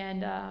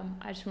 And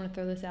I just want to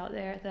throw this out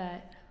there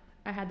that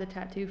I had the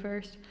tattoo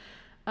first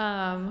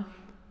of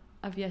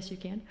Yes You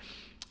Can.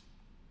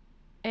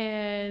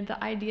 And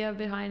the idea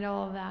behind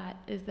all of that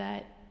is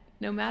that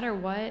no matter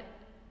what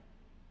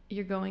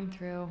you're going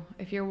through,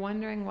 if you're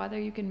wondering whether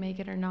you can make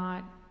it or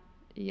not,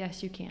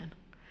 yes, you can.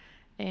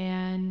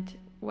 And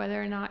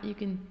whether or not you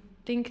can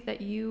think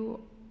that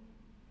you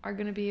are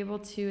going to be able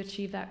to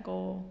achieve that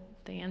goal,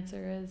 the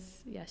answer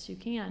is yes, you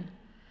can.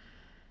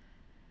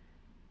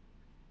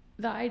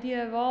 The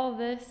idea of all of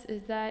this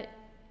is that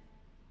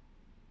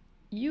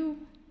you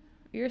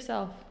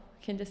yourself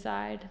can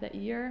decide that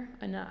you're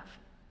enough,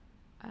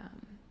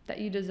 that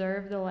you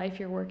deserve the life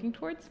you're working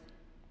towards,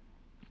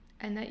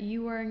 and that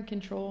you are in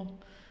control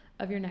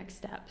of your next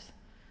steps.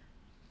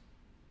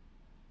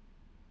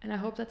 And I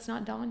hope that's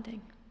not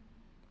daunting.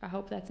 I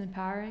hope that's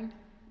empowering.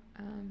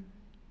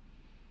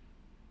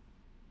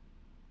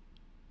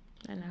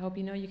 And I hope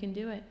you know you can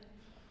do it.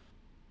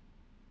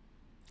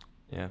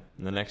 Yeah,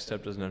 and the next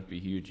step doesn't have to be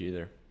huge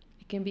either.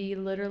 It can be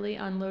literally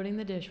unloading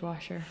the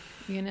dishwasher.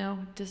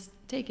 Just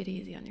take it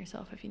easy on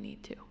yourself if you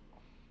need to.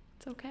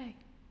 It's okay.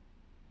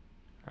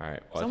 All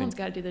right. Well, someone's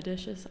got to do the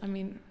dishes. I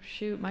mean,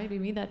 shoot, might be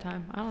me that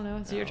time. I don't know.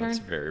 It's your turn. It's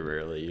very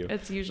rarely you.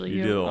 It's usually you.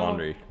 You do the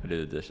laundry. I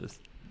do the dishes.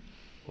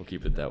 We'll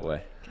keep it that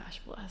way. Gosh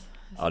bless.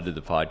 I'll do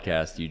the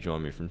podcast. You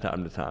join me from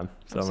time to time.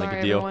 I'm sorry, like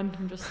a deal? Everyone.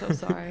 I'm just so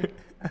sorry.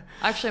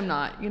 Actually, I'm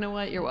not. You know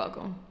what? You're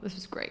welcome. This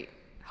was great.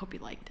 I hope you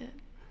liked it.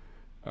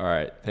 All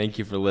right. Thank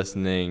you for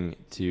listening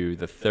to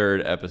the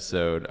third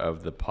episode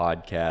of the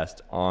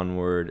podcast,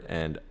 Onward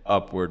and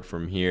Upward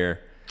from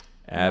Here.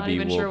 Abby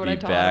will be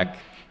back.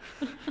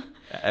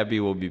 Abby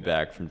will be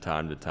back from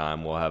time to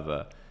time. We'll have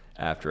a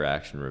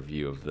after-action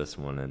review of this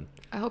one. And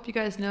I hope you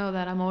guys know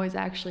that I'm always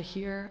actually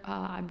here.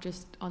 I'm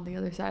just on the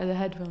other side of the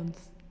headphones,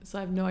 so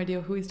I have no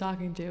idea who he's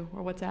talking to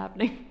or what's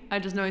happening. I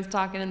just know he's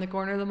talking in the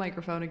corner of the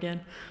microphone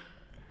again.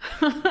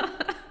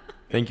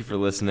 Thank you for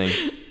listening.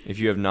 If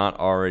you have not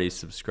already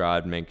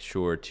subscribed, make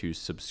sure to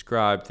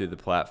subscribe through the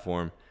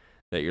platform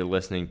that you're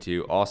listening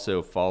to.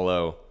 Also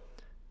follow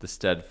the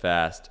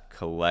Steadfast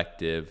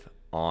Collective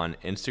on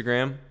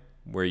Instagram,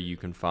 where you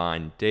can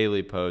find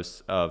daily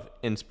posts of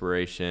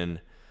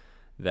inspiration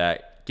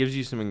that gives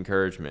you some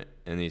encouragement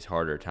in these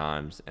harder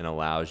times and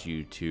allows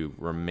you to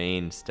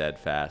remain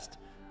steadfast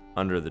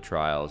under the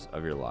trials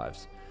of your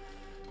lives.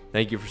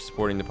 Thank you for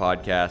supporting the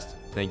podcast.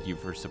 Thank you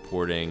for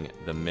supporting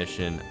the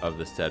mission of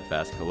the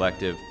Steadfast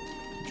Collective.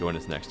 Join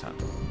us next time.